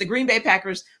Giants. The Green Bay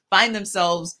Packers find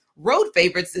themselves road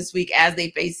favorites this week as they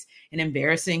face an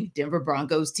embarrassing Denver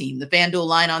Broncos team. The FanDuel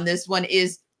line on this one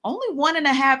is only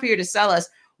 1.5 here to sell us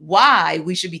why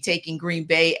we should be taking Green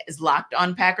Bay as Locked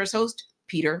On Packers host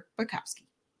Peter Bukowski.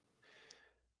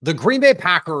 The Green Bay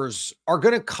Packers are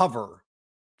going to cover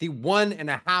the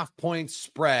 1.5 point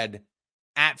spread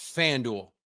at FanDuel.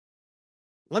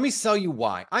 Let me tell you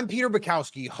why. I'm Peter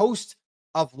Bukowski, host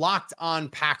of Locked On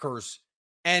Packers.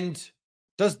 And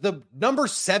does the number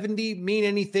 70 mean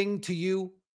anything to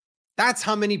you? That's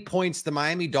how many points the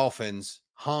Miami Dolphins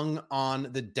hung on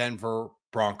the Denver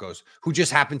Broncos, who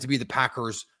just happened to be the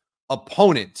Packers'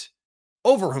 opponent,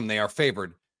 over whom they are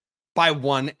favored by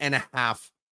 1.5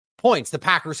 points. The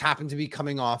Packers happen to be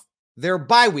coming off their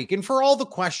bye week. And for all the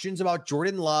questions about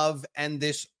Jordan Love and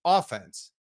this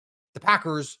offense, the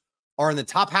Packers are in the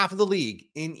top half of the league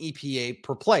in EPA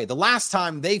per play. The last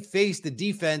time they faced a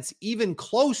defense even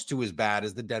close to as bad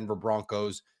as the Denver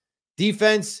Broncos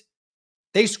defense,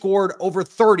 they scored over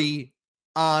 30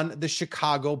 on the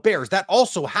Chicago Bears. That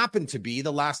also happened to be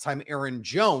the last time Aaron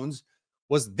Jones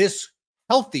was this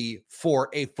healthy for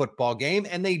a football game.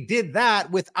 And they did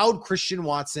that without Christian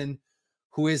Watson,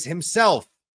 who is himself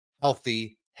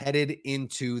healthy headed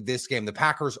into this game. The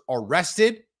Packers are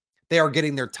rested. They are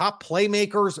getting their top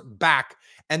playmakers back,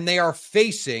 and they are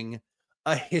facing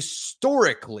a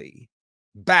historically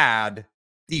bad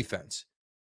defense.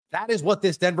 That is what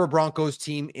this Denver Broncos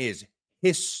team is.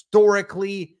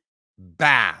 Historically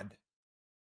bad.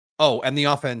 Oh, and the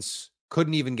offense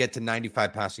couldn't even get to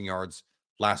 95 passing yards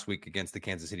last week against the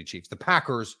Kansas City Chiefs. The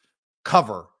Packers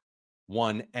cover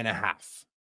 1.5.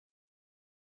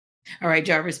 All right,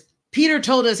 Jarvis. Peter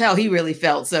told us how he really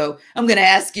felt, so I'm going to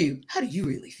ask you, how do you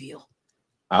really feel?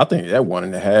 I think that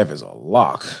 1.5 is a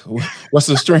lock. What's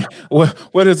the string?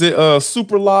 What is it?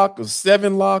 Super lock, a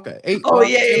 7 lock, a 8? Oh, lock,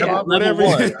 yeah. lock, whatever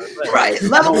it is. Right,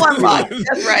 level 1 lock.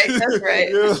 That's right.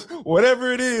 Yeah,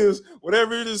 whatever it is,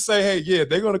 say, hey, yeah,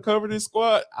 they're going to cover this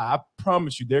squad. I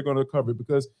promise you, they're going to cover it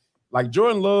because, like,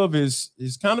 Jordan Love is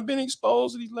kind of been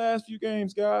exposed to these last few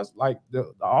games, guys. Like,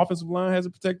 the offensive line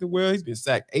hasn't protected well. He's been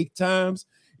sacked 8 times.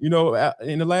 In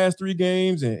the last 3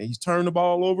 games, and he's turned the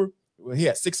ball over. He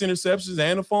had 6 interceptions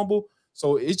and a fumble.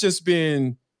 So it's just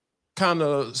been kind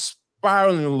of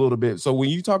spiraling a little bit. So when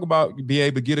you talk about being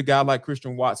able to get a guy like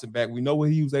Christian Watson back, we know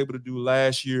what he was able to do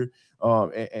last year.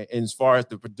 And as far as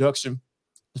production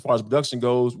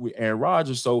goes with Aaron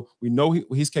Rodgers. So we know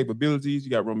his capabilities.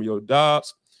 You got Romeo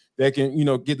Doubs that can,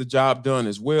 get the job done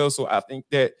as well. So I think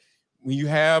that when you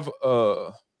have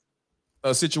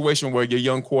a situation where your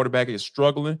young quarterback is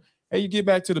struggling, hey, you get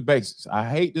back to the basics. I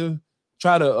hate to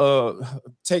try to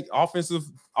take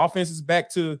offenses back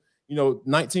to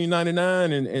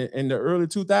 1999 and the early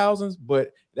 2000s,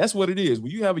 but that's what it is.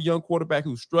 When you have a young quarterback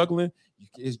who's struggling,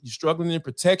 you're struggling in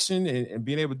protection and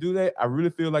being able to do that. I really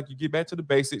feel like you get back to the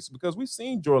basics because we've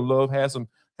seen Jordan Love have some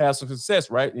success,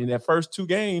 right? In that first 2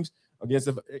 games against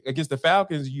the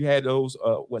Falcons, you had those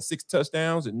 6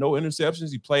 touchdowns and no interceptions.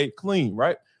 He played clean,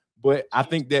 right? But I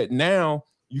think that now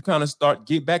you kind of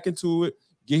get back into it,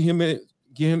 get him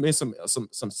in some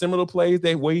similar plays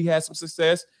where he had some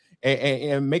success,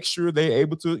 and make sure they're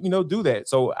able to do that.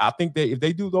 So I think that if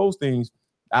they do those things,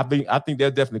 I think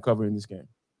they're definitely covering this game.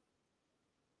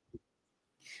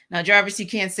 Now, Jarvis, you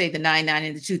can't say the 99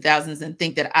 in the 2000s and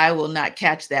think that I will not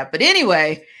catch that. But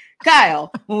anyway,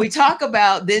 Kyle, when we talk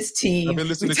about this team, I've been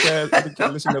listening to Chad. I've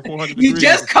been listening to 400 you degrees.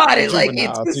 just caught it like in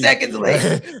 2 seconds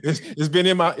later. It's been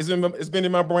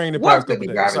in my brain. Work with me,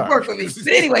 Jarvis. Work with me.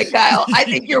 But anyway, Kyle, I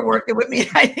think you're working with me.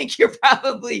 I think you're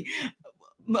probably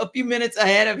a few minutes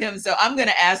ahead of him. So I'm going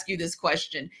to ask you this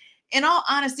question. In all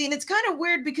honesty, and it's kind of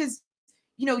weird because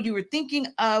you were thinking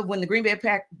of when the Green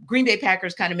Bay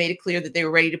Packers kind of made it clear that they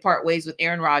were ready to part ways with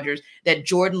Aaron Rodgers, that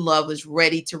Jordan Love was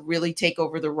ready to really take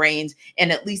over the reins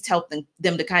and at least help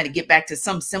them to kind of get back to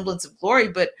some semblance of glory.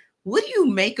 But what do you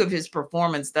make of his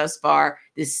performance thus far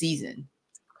this season?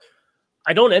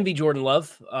 I don't envy Jordan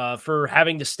Love for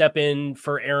having to step in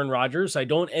for Aaron Rodgers. I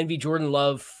don't envy Jordan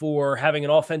Love for having an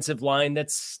offensive line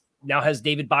that's now has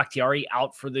David Bakhtiari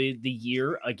out for the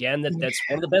year. Again, that's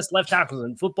one of the best left tackles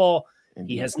in football.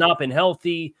 He has not been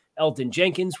healthy. Elton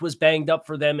Jenkins was banged up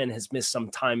for them and has missed some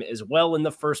time as well in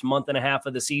the first month and a half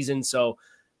of the season. So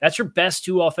that's your best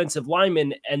 2 offensive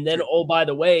linemen. And then, oh, by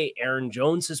the way, Aaron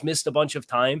Jones has missed a bunch of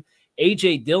time.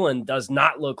 A.J. Dillon does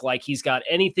not look like he's got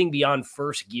anything beyond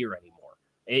first gear anymore.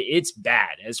 It's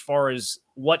bad as far as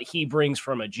what he brings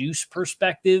from a juice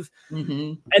perspective.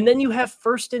 Mm-hmm. And then you have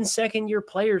first and second year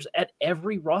players at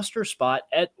every roster spot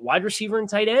at wide receiver and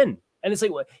tight end. And it's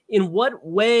like, in what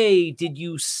way did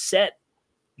you set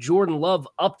Jordan Love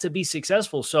up to be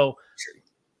successful? So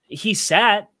he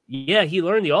sat, he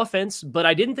learned the offense, but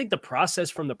I didn't think the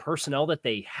process from the personnel that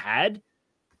they had,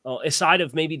 aside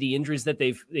of maybe the injuries that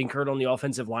they've incurred on the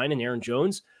offensive line and Aaron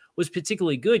Jones, was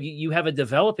particularly good. You have a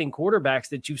developing quarterbacks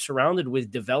that you've surrounded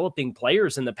with developing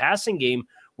players in the passing game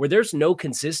where there's no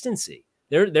consistency.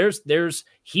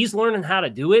 He's learning how to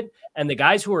do it, and the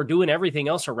guys who are doing everything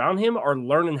else around him are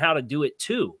learning how to do it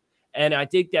too. And I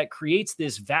think that creates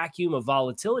this vacuum of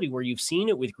volatility where you've seen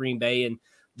it with Green Bay, and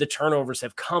the turnovers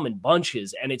have come in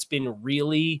bunches, and it's been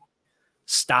really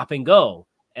stop and go.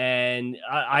 And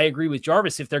I agree with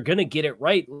Jarvis. If they're going to get it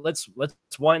right, let's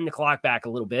wind the clock back a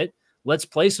little bit. Let's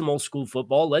play some old school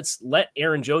football. Let's let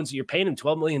Aaron Jones, you're paying him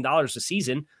 $12 million a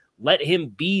season. Let him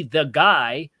be the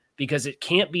guy, because it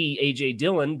can't be A.J.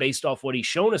 Dillon based off what he's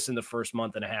shown us in the first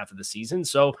month and a half of the season.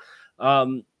 So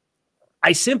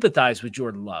I sympathize with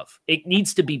Jordan Love. It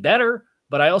needs to be better,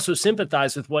 but I also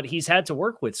sympathize with what he's had to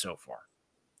work with so far.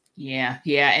 Yeah.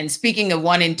 And speaking of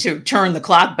wanting to turn the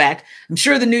clock back, I'm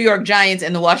sure the New York Giants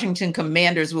and the Washington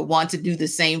Commanders would want to do the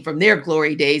same from their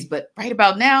glory days. But right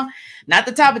about now, not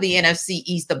the top of the NFC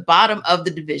East, the bottom of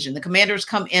the division. The Commanders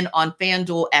come in on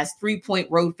FanDuel as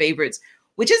 3-point road favorites,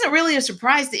 which isn't really a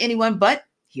surprise to anyone, but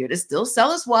here to still sell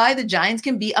us why the Giants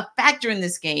can be a factor in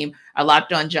this game, our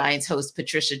Locked On Giants host,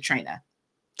 Patricia Traina.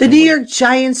 The New York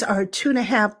Giants are a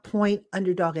 2.5-point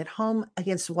underdog at home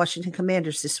against the Washington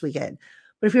Commanders this weekend.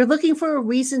 But if you're looking for a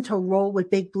reason to roll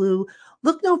with Big Blue,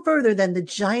 look no further than the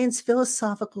Giants'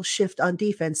 philosophical shift on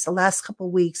defense the last couple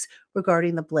of weeks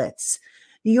regarding the blitz.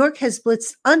 New York has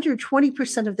blitzed under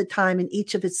 20% of the time in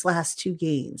each of its last 2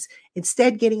 games,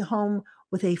 instead getting home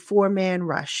with a 4-man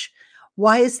rush.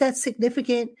 Why is that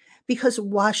significant? Because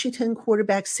Washington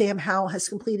quarterback Sam Howell has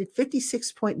completed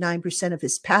 56.9% of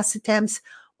his pass attempts,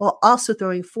 while also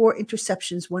throwing 4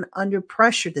 interceptions when under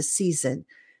pressure this season.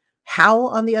 Howell,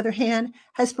 on the other hand,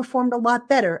 has performed a lot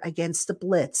better against the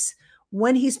blitz.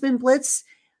 When he's been blitzed,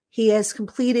 he has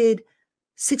completed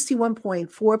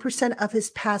 61.4% of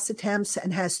his pass attempts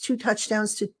and has 2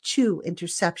 touchdowns to 2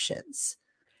 interceptions.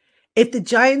 If the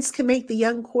Giants can make the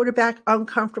young quarterback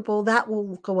uncomfortable, that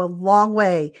will go a long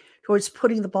way towards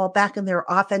putting the ball back in their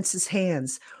offense's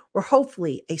hands, or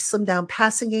hopefully a slimmed-down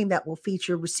passing game that will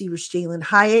feature receivers Jalen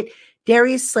Hyatt,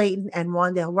 Darius Slayton, and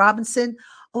Wan'Dale Robinson,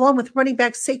 along with running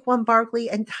back Saquon Barkley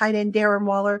and tight end Darren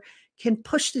Waller, can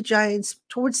push the Giants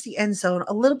towards the end zone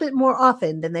a little bit more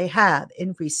often than they have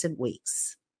in recent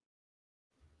weeks.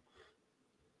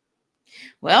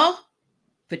 Well,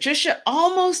 Patricia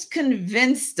almost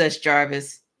convinced us,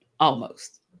 Jarvis.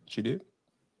 Almost. She did.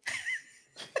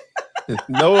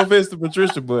 No offense to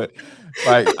Patricia, but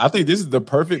I think this is the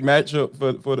perfect matchup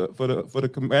for the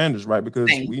Commanders, right? Because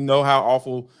we know how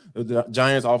awful the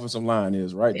Giants' offensive line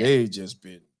is, right? Yeah. They just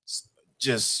been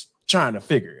trying to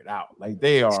figure it out. Like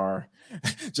they are,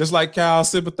 just like Kyle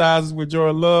sympathizes with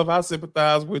Jordan Love, I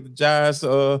sympathize with the Giants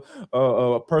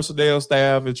personnel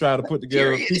staff and try to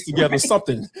piece together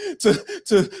something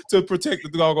to protect the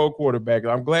doggone quarterback.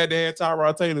 I'm glad they had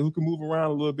Tyrod Taylor, who can move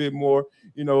around a little bit more,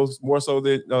 more so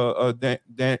than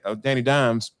Danny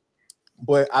Dimes.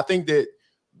 But I think that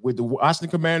with the Washington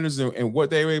Commanders and what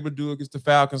they were able to do against the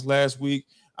Falcons last week,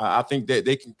 I think that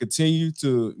they can continue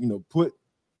to, put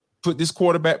put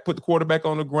the quarterback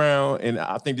on the ground. And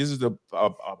I think this is a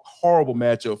horrible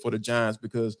matchup for the Giants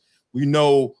because we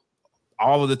know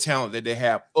all of the talent that they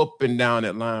have up and down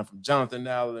that line from Jonathan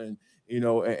Allen,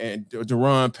 and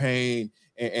Deron Payne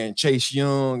and Chase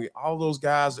Young, all those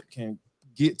guys that can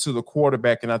get to the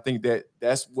quarterback. And I think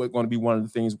that's what's going to be one of the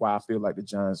things why I feel like the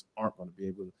Giants aren't going to be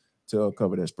able to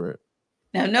cover that spread.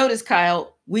 Now, notice,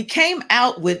 Kyle, we came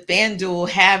out with FanDuel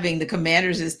having the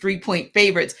Commanders as 3-point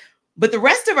favorites, but the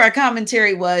rest of our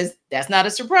commentary was that's not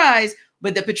a surprise,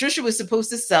 but that Patricia was supposed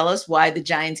to sell us why the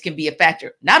Giants can be a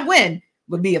factor, not win,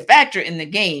 but be a factor in the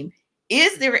game.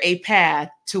 Is there a path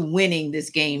to winning this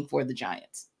game for the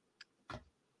Giants?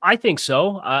 I think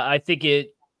so. I think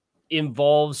it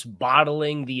involves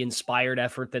bottling the inspired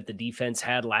effort that the defense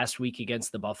had last week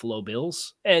against the Buffalo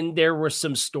Bills. And there were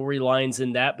some storylines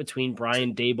in that between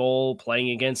Brian Daboll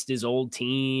playing against his old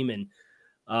team and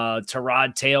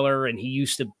Tyrod Taylor, and he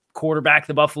used to quarterback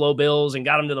the Buffalo Bills and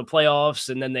got him to the playoffs,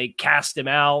 and then they cast him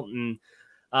out. And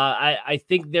I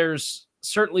think there's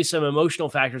certainly some emotional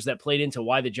factors that played into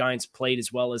why the Giants played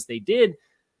as well as they did.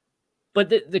 But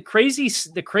the crazy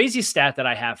stat that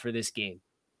I have for this game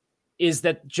is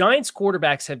that Giants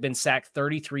quarterbacks have been sacked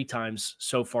 33 times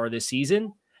so far this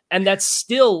season. And that's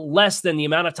still less than the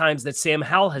amount of times that Sam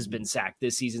Howell has been sacked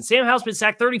this season. Sam Howell's been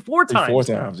sacked 34 times. 34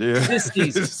 times, yeah. This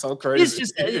season. It's so crazy. It's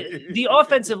just the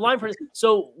offensive line.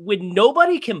 So when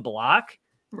nobody can block,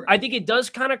 I think it does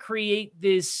kind of create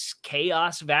this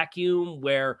chaos vacuum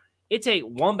where it's a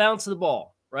one bounce of the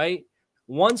ball, right?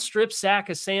 One strip sack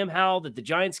of Sam Howell that the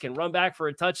Giants can run back for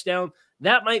a touchdown.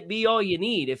 That might be all you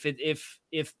need if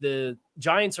the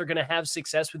Giants are going to have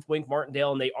success with Wink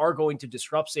Martindale and they are going to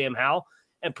disrupt Sam Howell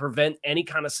and prevent any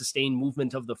kind of sustained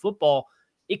movement of the football.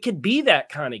 It could be that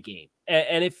kind of game.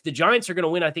 And if the Giants are going to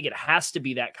win, I think it has to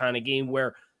be that kind of game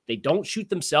where they don't shoot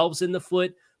themselves in the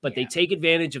foot, but they take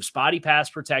advantage of spotty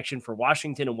pass protection for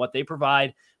Washington and what they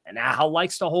provide. And Howell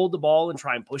likes to hold the ball and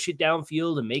try and push it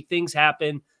downfield and make things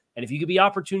happen. And if you could be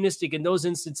opportunistic in those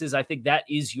instances, I think that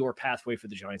is your pathway for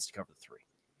the Giants to cover the 3.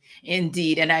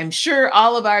 Indeed. And I'm sure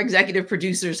all of our executive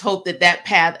producers hope that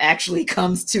path actually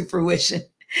comes to fruition.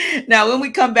 Now, when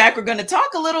we come back, we're going to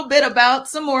talk a little bit about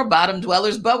some more bottom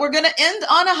dwellers, but we're going to end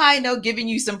on a high note, giving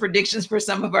you some predictions for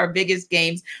some of our biggest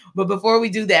games. But before we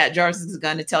do that, Jarvis is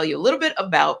going to tell you a little bit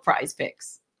about Prize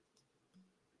Picks.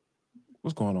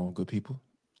 What's going on, good people?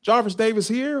 Jarvis Davis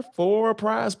here for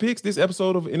Prize Picks. This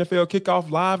episode of NFL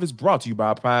Kickoff Live is brought to you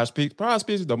by Prize Picks. Prize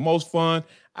Picks is the most fun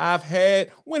I've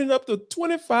had, winning up to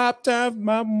 25 times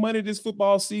my money this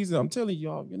football season. I'm telling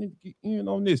y'all, you need to get in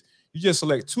on this. You just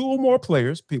select 2 or more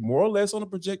players, pick more or less on the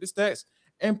projected stats,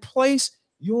 and place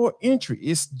your entry.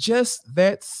 It's just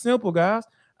that simple, guys.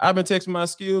 I've been testing my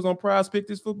skills on Prize Picks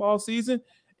this football season,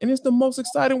 and it's the most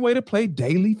exciting way to play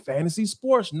daily fantasy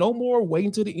sports. No more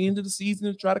waiting till the end of the season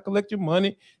to try to collect your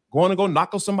money, going to go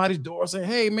knock on somebody's door saying,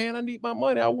 hey, man, I need my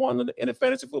money. I won in the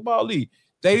fantasy football league.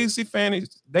 Daily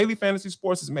fantasy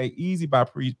sports is made easy by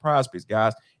Prize Picks,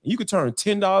 guys. And you can turn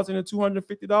 $10 into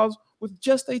 $250 with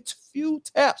just a few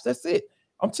taps. That's it.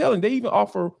 I'm telling you, they even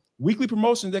offer weekly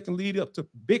promotions that can lead up to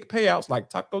big payouts like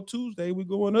Taco Tuesday. We're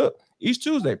going up each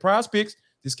Tuesday. Prize Picks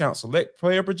discount select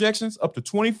player projections up to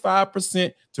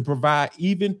 25% to provide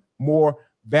even more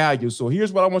value. So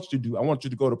here's what I want you to do. I want you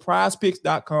to go to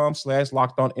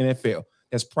prizepicks.com/lockedonnfl.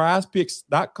 That's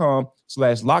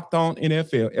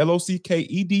prizepicks.com/lockedonnfl.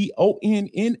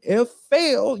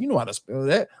 LOCKEDONNFL. You know how to spell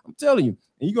that. I'm telling you.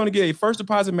 And you're going to get a first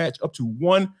deposit match up to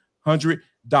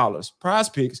 $100. Prize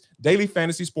Picks, daily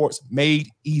fantasy sports made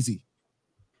easy.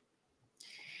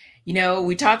 You know,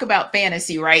 we talk about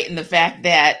fantasy, right? And the fact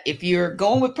that if you're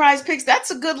going with Prize Picks, that's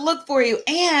a good look for you.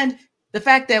 And the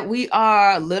fact that we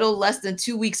are a little less than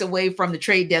 2 weeks away from the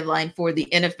trade deadline for the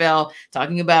NFL,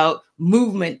 talking about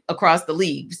movement across the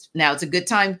leagues. Now, it's a good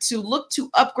time to look to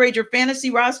upgrade your fantasy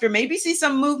roster, maybe see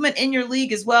some movement in your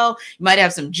league as well. You might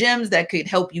have some gems that could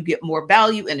help you get more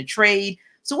value in a trade.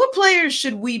 So what players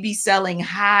should we be selling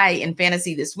high in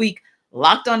fantasy this week?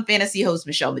 Locked On Fantasy host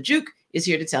Michelle Majuk is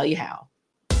here to tell you how.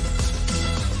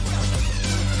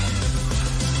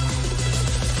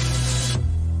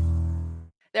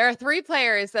 There are 3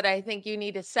 players that I think you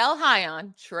need to sell high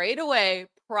on, trade away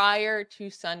prior to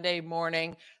Sunday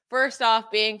morning. First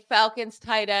off, being Falcons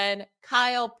tight end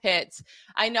Kyle Pitts.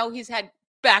 I know he's had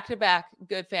back-to-back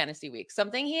good fantasy weeks,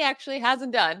 something he actually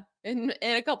hasn't done in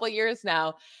a couple of years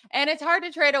now. And it's hard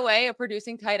to trade away a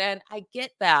producing tight end. I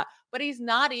get that, but he's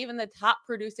not even the top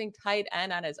producing tight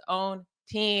end on his own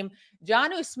team.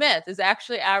 Jonnu Smith is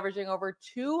actually averaging over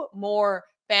 2 more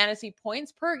fantasy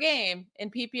points per game in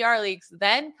PPR leagues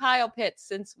than Kyle Pitts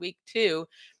since week 2.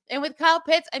 And with Kyle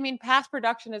Pitts, I mean, pass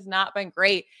production has not been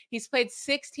great. He's played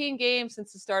 16 games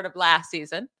since the start of last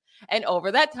season. And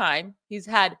over that time, he's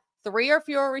had 3 or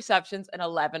fewer receptions in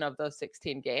 11 of those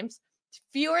 16 games,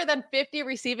 fewer than 50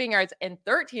 receiving yards in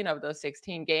 13 of those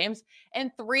 16 games,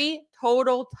 and 3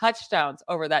 total touchdowns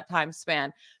over that time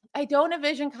span. I don't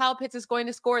envision Kyle Pitts is going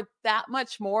to score that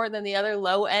much more than the other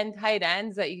low-end tight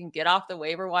ends that you can get off the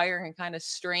waiver wire and kind of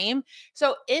stream.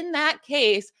 So in that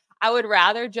case, I would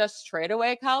rather just trade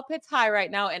away Kyle Pitts high right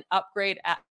now and upgrade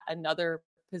at another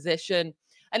position.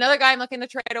 Another guy I'm looking to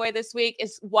trade away this week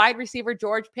is wide receiver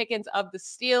George Pickens of the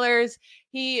Steelers.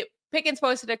 Pickens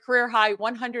posted a career high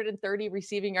 130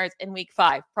 receiving yards in week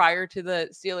 5 prior to the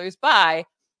Steelers bye.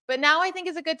 But now I think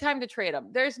is a good time to trade him.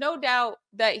 There's no doubt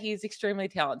that he's extremely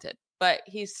talented, but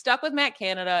he's stuck with Matt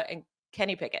Canada and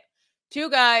Kenny Pickett. 2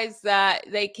 guys that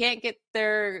they can't get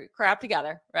their crap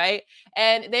together, right?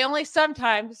 And they only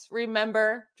sometimes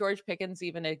remember George Pickens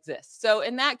even exists. So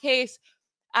in that case,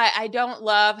 I don't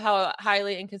love how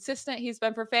highly inconsistent he's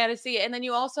been for fantasy. And then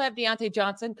you also have Deontay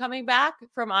Johnson coming back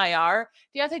from IR.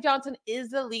 Deontay Johnson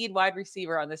is the lead wide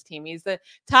receiver on this team. He's the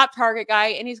top target guy,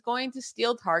 and he's going to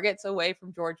steal targets away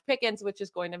from George Pickens, which is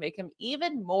going to make him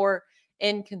even more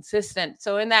inconsistent.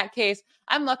 So in that case,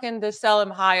 I'm looking to sell him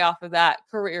high off of that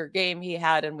career game he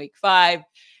had in week 5.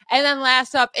 And then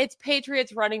last up, it's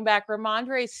Patriots running back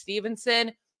Ramondre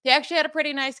Stevenson. He actually had a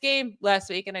pretty nice game last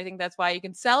week, and I think that's why you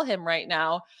can sell him right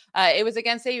now. It was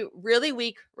against a really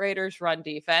weak Raiders run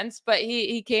defense, but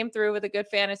he came through with a good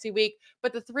fantasy week.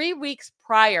 But the 3 weeks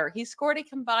prior, he scored a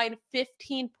combined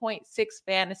 15.6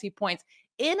 fantasy points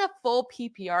in a full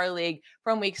PPR league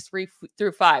from weeks 3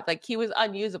 through 5. Like, he was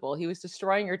unusable. He was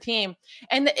destroying your team.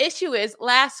 And the issue is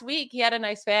last week he had a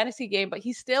nice fantasy game, but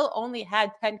he still only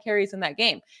had 10 carries in that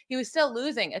game. He was still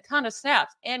losing a ton of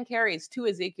snaps and carries to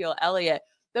Ezekiel Elliott.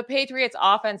 The Patriots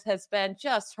offense has been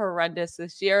just horrendous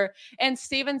this year, and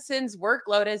Stevenson's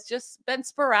workload has just been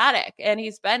sporadic, and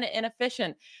he's been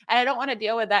inefficient. And I don't want to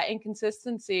deal with that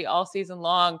inconsistency all season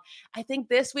long. I think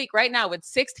this week right now, with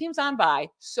 6 teams on bye,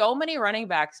 so many running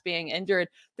backs being injured,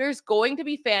 there's going to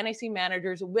be fantasy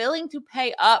managers willing to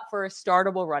pay up for a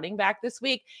startable running back this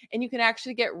week, and you can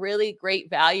actually get really great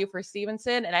value for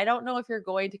Stevenson. And I don't know if you're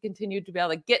going to continue to be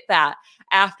able to get that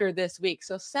after this week.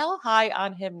 So sell high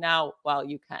on him now while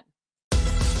you can.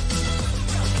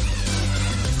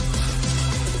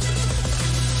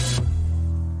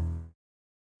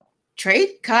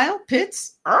 Trade Kyle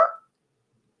Pitts.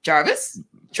 Jarvis,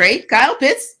 trade Kyle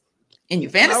Pitts in your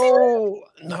fantasy.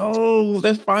 No,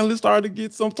 that's finally starting to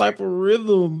get some type of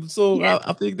rhythm. So yeah.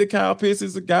 I think that Kyle Pitts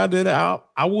is a guy that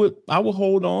I would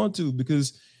hold on to,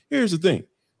 because here's the thing.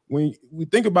 When we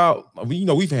think about,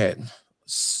 we've had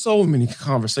so many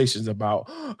conversations about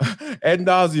ad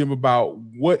nauseum about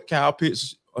what Kyle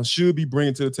Pitts should be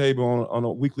bringing to the table on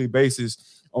a weekly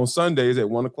basis on Sundays at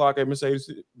 1:00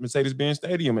 at Mercedes-Benz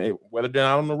Stadium, and whether they're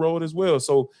out on the road as well.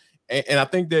 So, and I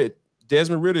think that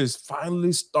Desmond Ridder is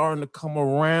finally starting to come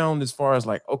around as far as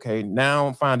like, okay, now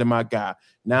I'm finding my guy.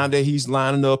 Now that he's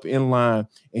lining up in line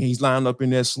and he's lining up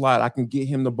in that slot, I can get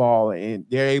him the ball, and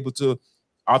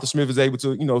Arthur Smith is able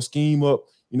to, scheme up,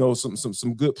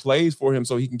 some good plays for him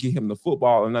so he can get him the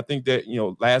football. And I think that,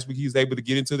 last week he was able to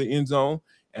get into the end zone,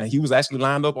 and he was actually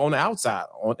lined up on the outside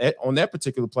on that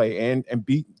particular play and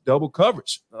beat double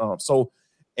coverage. So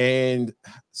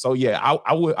yeah,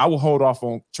 I would hold off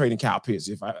on trading Kyle Pitts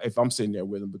if I'm sitting there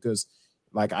with him, because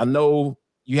like, I know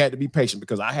you had to be patient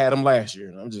because I had him last year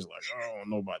and I'm just like, I don't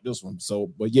know about this one.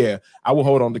 So, but yeah, I will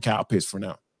hold on to Kyle Pitts for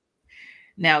now.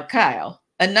 Now, Kyle,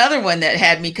 another one that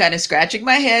had me kind of scratching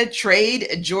my head, trade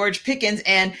George Pickens.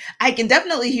 And I can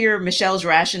definitely hear Michelle's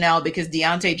rationale, because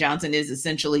Deontay Johnson is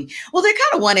essentially, well, they're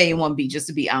kind of 1A and 1B, just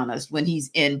to be honest, when he's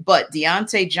in. But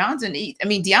Deontay Johnson,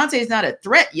 Deontay is not a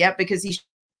threat yet because he's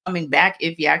coming back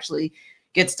if he actually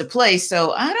gets to play.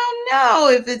 So I don't know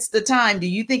if it's the time. Do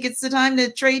you think it's the time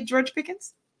to trade George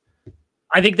Pickens?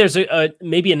 I think there's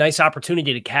maybe a nice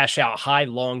opportunity to cash out high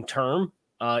long term.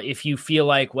 If you feel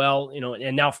like, well,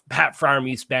 and now Pat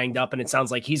Freiermuth's banged up and it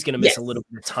sounds like he's going to miss a little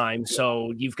bit of time.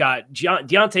 So you've got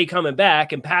Deontay coming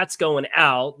back and Pat's going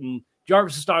out, and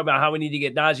Jarvis is talking about how we need to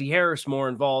get Najee Harris more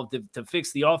involved to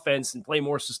fix the offense and play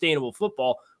more sustainable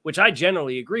football, which I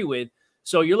generally agree with.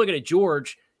 So you're looking at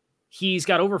George. He's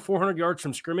got over 400 yards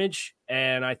from scrimmage,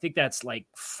 and I think that's like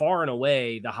far and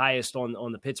away the highest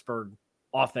on the Pittsburgh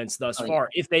offense thus far.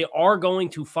 If they are going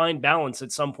to find balance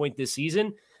at some point this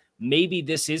season, maybe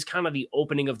this is kind of the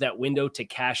opening of that window to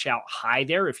cash out high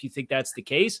there, if you think that's the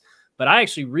case. But I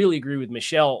actually really agree with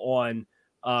Michelle on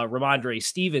Ramondre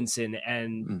Stevenson.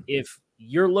 And if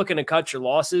you're looking to cut your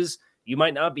losses, you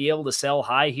might not be able to sell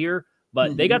high here.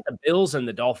 But they got the Bills and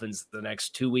the Dolphins the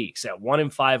next 2 weeks at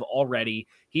 1-5 already.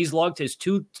 He's logged his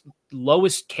 2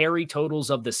 lowest carry totals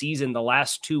of the season the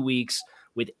last 2 weeks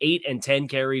with 8 and 10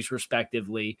 carries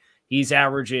respectively. He's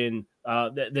averaging,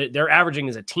 they're averaging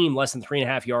as a team less than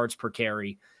 3.5 yards per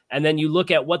carry. And then you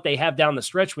look at what they have down the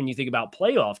stretch when you think about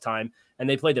playoff time, and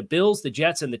they play the Bills, the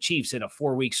Jets, and the Chiefs in a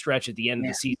 4-week stretch at the end of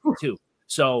the season too.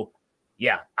 So,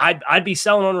 yeah, I'd be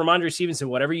selling on Ramondre Stevenson,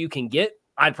 whatever you can get.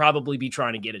 I'd probably be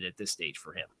trying to get it at this stage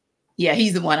for him. Yeah,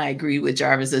 he's the one I agree with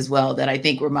Jarvis as well, that I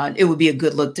think it would be a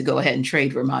good look to go ahead and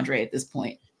trade Ramondre at this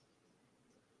point.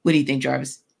 What do you think,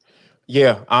 Jarvis?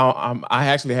 Yeah, I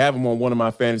actually have him on one of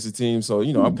my fantasy teams. So,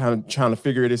 I'm kind of trying to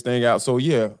figure this thing out. So,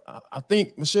 yeah, I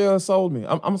think Michelle sold me.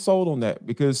 I'm sold on that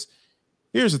because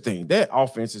here's the thing. That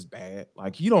offense is bad.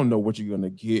 Like, you don't know what you're going to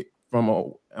get from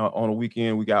on a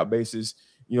week-in, week-out basis.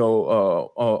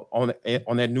 On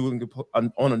a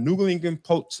New England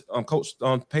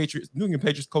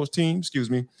Patriots coach team. Excuse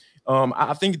me.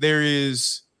 I think there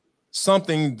is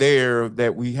something there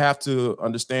that we have to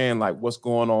understand, like what's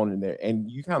going on in there, and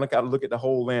you kind of got to look at the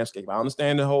whole landscape. I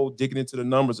understand the whole digging into the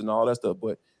numbers and all that stuff,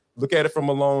 but look at it from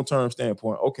a long-term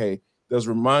standpoint. Okay, does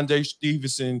Ramondre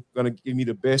Stevenson going to give me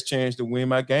the best chance to win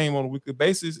my game on a weekly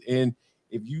basis? And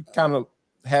if you kind of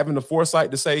having the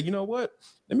foresight to say, you know what,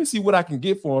 let me see what I can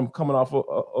get for him coming off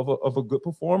of a good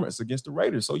performance against the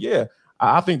Raiders. So, yeah,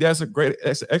 I think that's an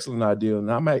excellent idea.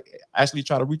 And I might actually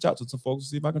try to reach out to some folks to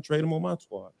see if I can trade them on my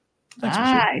squad.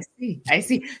 I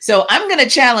see. So I'm going to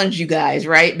challenge you guys,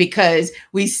 right? Because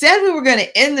we said we were going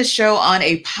to end the show on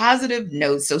a positive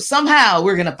note. So somehow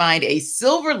we're going to find a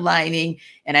silver lining.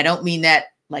 And I don't mean that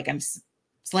like I'm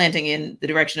slanting in the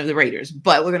direction of the Raiders,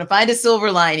 but we're going to find a silver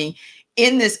lining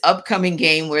in this upcoming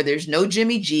game where there's no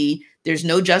Jimmy G, there's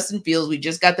no Justin Fields. We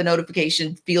just got the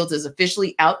notification Fields is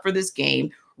officially out for this game.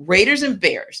 Raiders and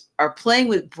Bears are playing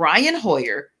with Brian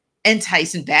Hoyer and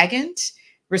Tyson Bagent,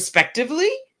 respectively.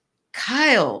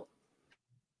 Kyle,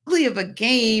 of a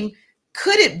game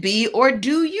could it be, or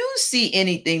do you see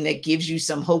anything that gives you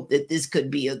some hope that this could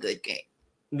be a good game?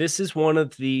 This is one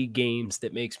of the games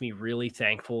that makes me really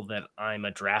thankful that I'm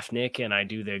a draftnik and I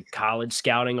do the college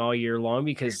scouting all year long,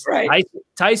 because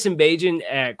Tyson Bagent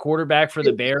at quarterback for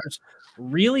the Bears,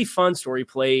 really fun story,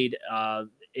 played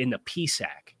in the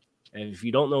PSAC. And if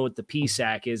you don't know what the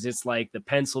PSAC is, it's like the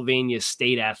Pennsylvania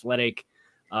State Athletic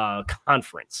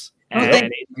Conference.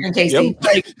 And it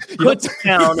like puts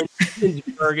down in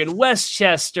Pittsburgh and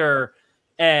Westchester,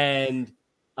 and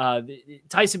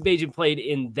Tyson Bagent played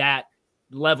in that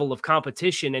level of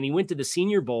competition, and he went to the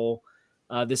Senior Bowl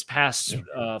this past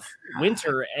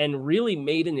winter and really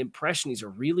made an impression. He's a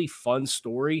really fun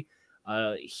story.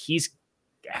 He's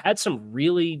had some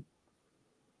really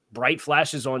bright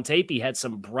flashes on tape. He had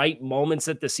some bright moments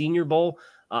at the Senior Bowl.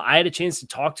 I had a chance to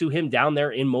talk to him down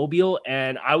there in Mobile,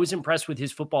 and I was impressed with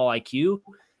his football IQ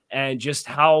and just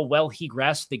how well he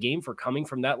grasped the game for coming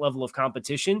from that level of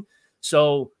competition.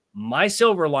 So my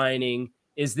silver lining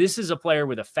is this is a player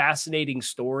with a fascinating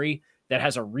story that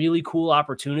has a really cool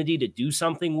opportunity to do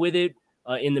something with it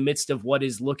in the midst of what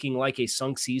is looking like a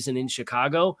sunk season in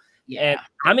Chicago. Yeah. And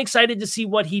I'm excited to see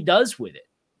what he does with it.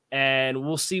 And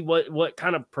we'll see what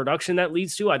kind of production that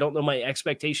leads to. I don't know, my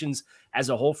expectations as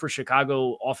a whole for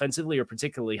Chicago offensively are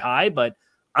particularly high, but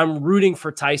I'm rooting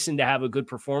for Tyson to have a good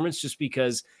performance just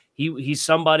because he's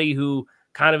somebody who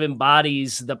kind of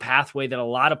embodies the pathway that a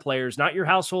lot of players, not your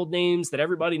household names that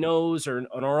everybody knows or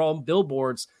on our own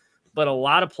billboards, but a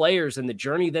lot of players and the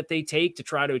journey that they take to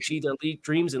try to achieve their league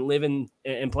dreams and live in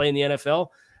and play in the NFL.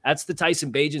 That's the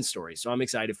Tyson Bagent story. So I'm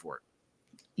excited for it.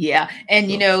 Yeah.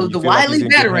 And, so the wily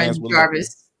veteran,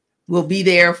 Jarvis, will be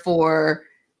there for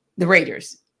the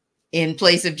Raiders in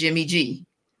place of Jimmy G.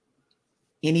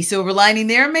 Any silver lining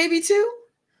there, maybe too?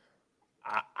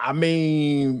 I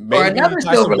mean, maybe or another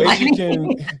silver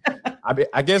lining.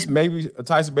 I guess maybe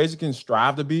Tyson Bagent can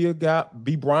strive to be a guy,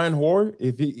 be Brian Hoyer.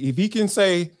 If he can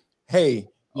say, hey,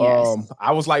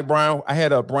 I was like Brian, I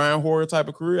had a Brian Hoyer type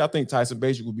of career, I think Tyson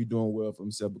Bagent will be doing well for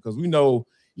himself, because we know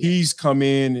he's come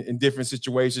in different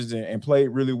situations and played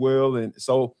really well. And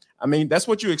so, I mean, that's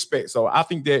what you expect. So I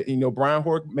think that, Brian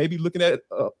Hoyer maybe looking at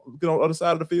looking on the other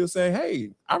side of the field saying,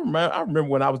 hey, I remember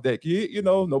when I was that kid,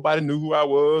 nobody knew who I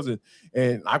was.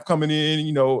 And I'm coming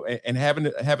in, and having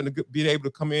to be able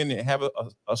to come in and have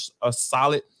a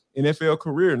solid NFL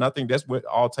career. And I think that's what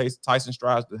all Tyson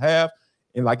strives to have.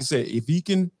 And like I said, if he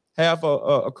can have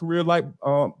a career like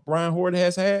Brian Hoyer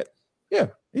has had,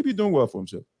 he'd be doing well for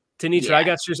himself. Tanitra,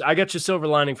 I got your silver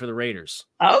lining for the Raiders.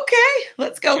 Okay,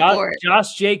 let's go for it.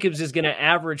 Josh Jacobs is going to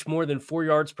average more than 4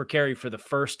 yards per carry for the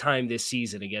first time this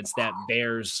season against that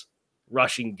Bears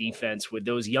rushing defense with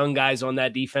those young guys on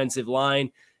that defensive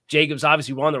line. Jacobs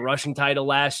obviously won the rushing title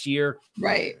last year.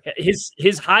 Right.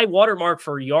 His high watermark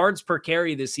for yards per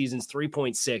carry this season is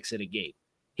 3.6 at a game.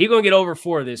 He's going to get over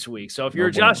 4 this week. So if you're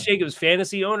a Josh Jacobs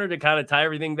fantasy owner to kind of tie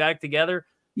everything back together,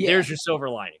 there's your silver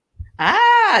lining.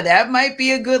 That might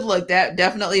be a good look. That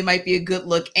definitely might be a good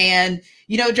look. And,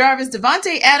 Jarvis,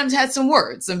 Devontae Adams had some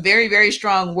words, some very, very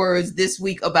strong words this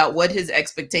week about what his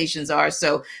expectations are.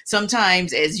 So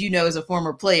sometimes, as you know, as a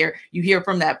former player, you hear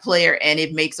from that player and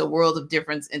it makes a world of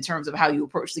difference in terms of how you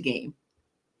approach the game.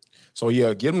 So,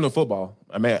 yeah, give him the football.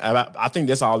 I mean, I think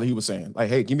that's all he was saying. Like,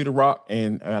 hey, give me the rock,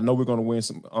 and I know we're going to win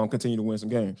some, continue to win some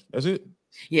games. That's it.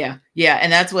 Yeah.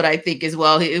 And that's what I think as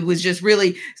well. It was just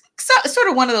really sort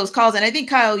of one of those calls. And I think,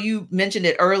 Kyle, you mentioned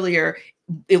it earlier.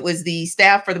 It was the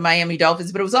staff for the Miami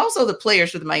Dolphins, but it was also the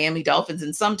players for the Miami Dolphins.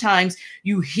 And sometimes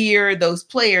you hear those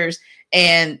players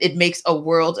and it makes a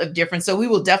world of difference. So we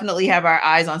will definitely have our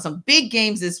eyes on some big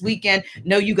games this weekend.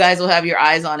 Know you guys will have your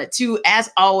eyes on it too.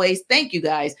 As always, thank you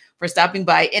guys for stopping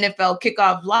by NFL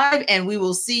Kickoff Live, and we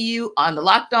will see you on the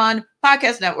Locked On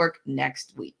Podcast Network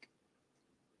next week.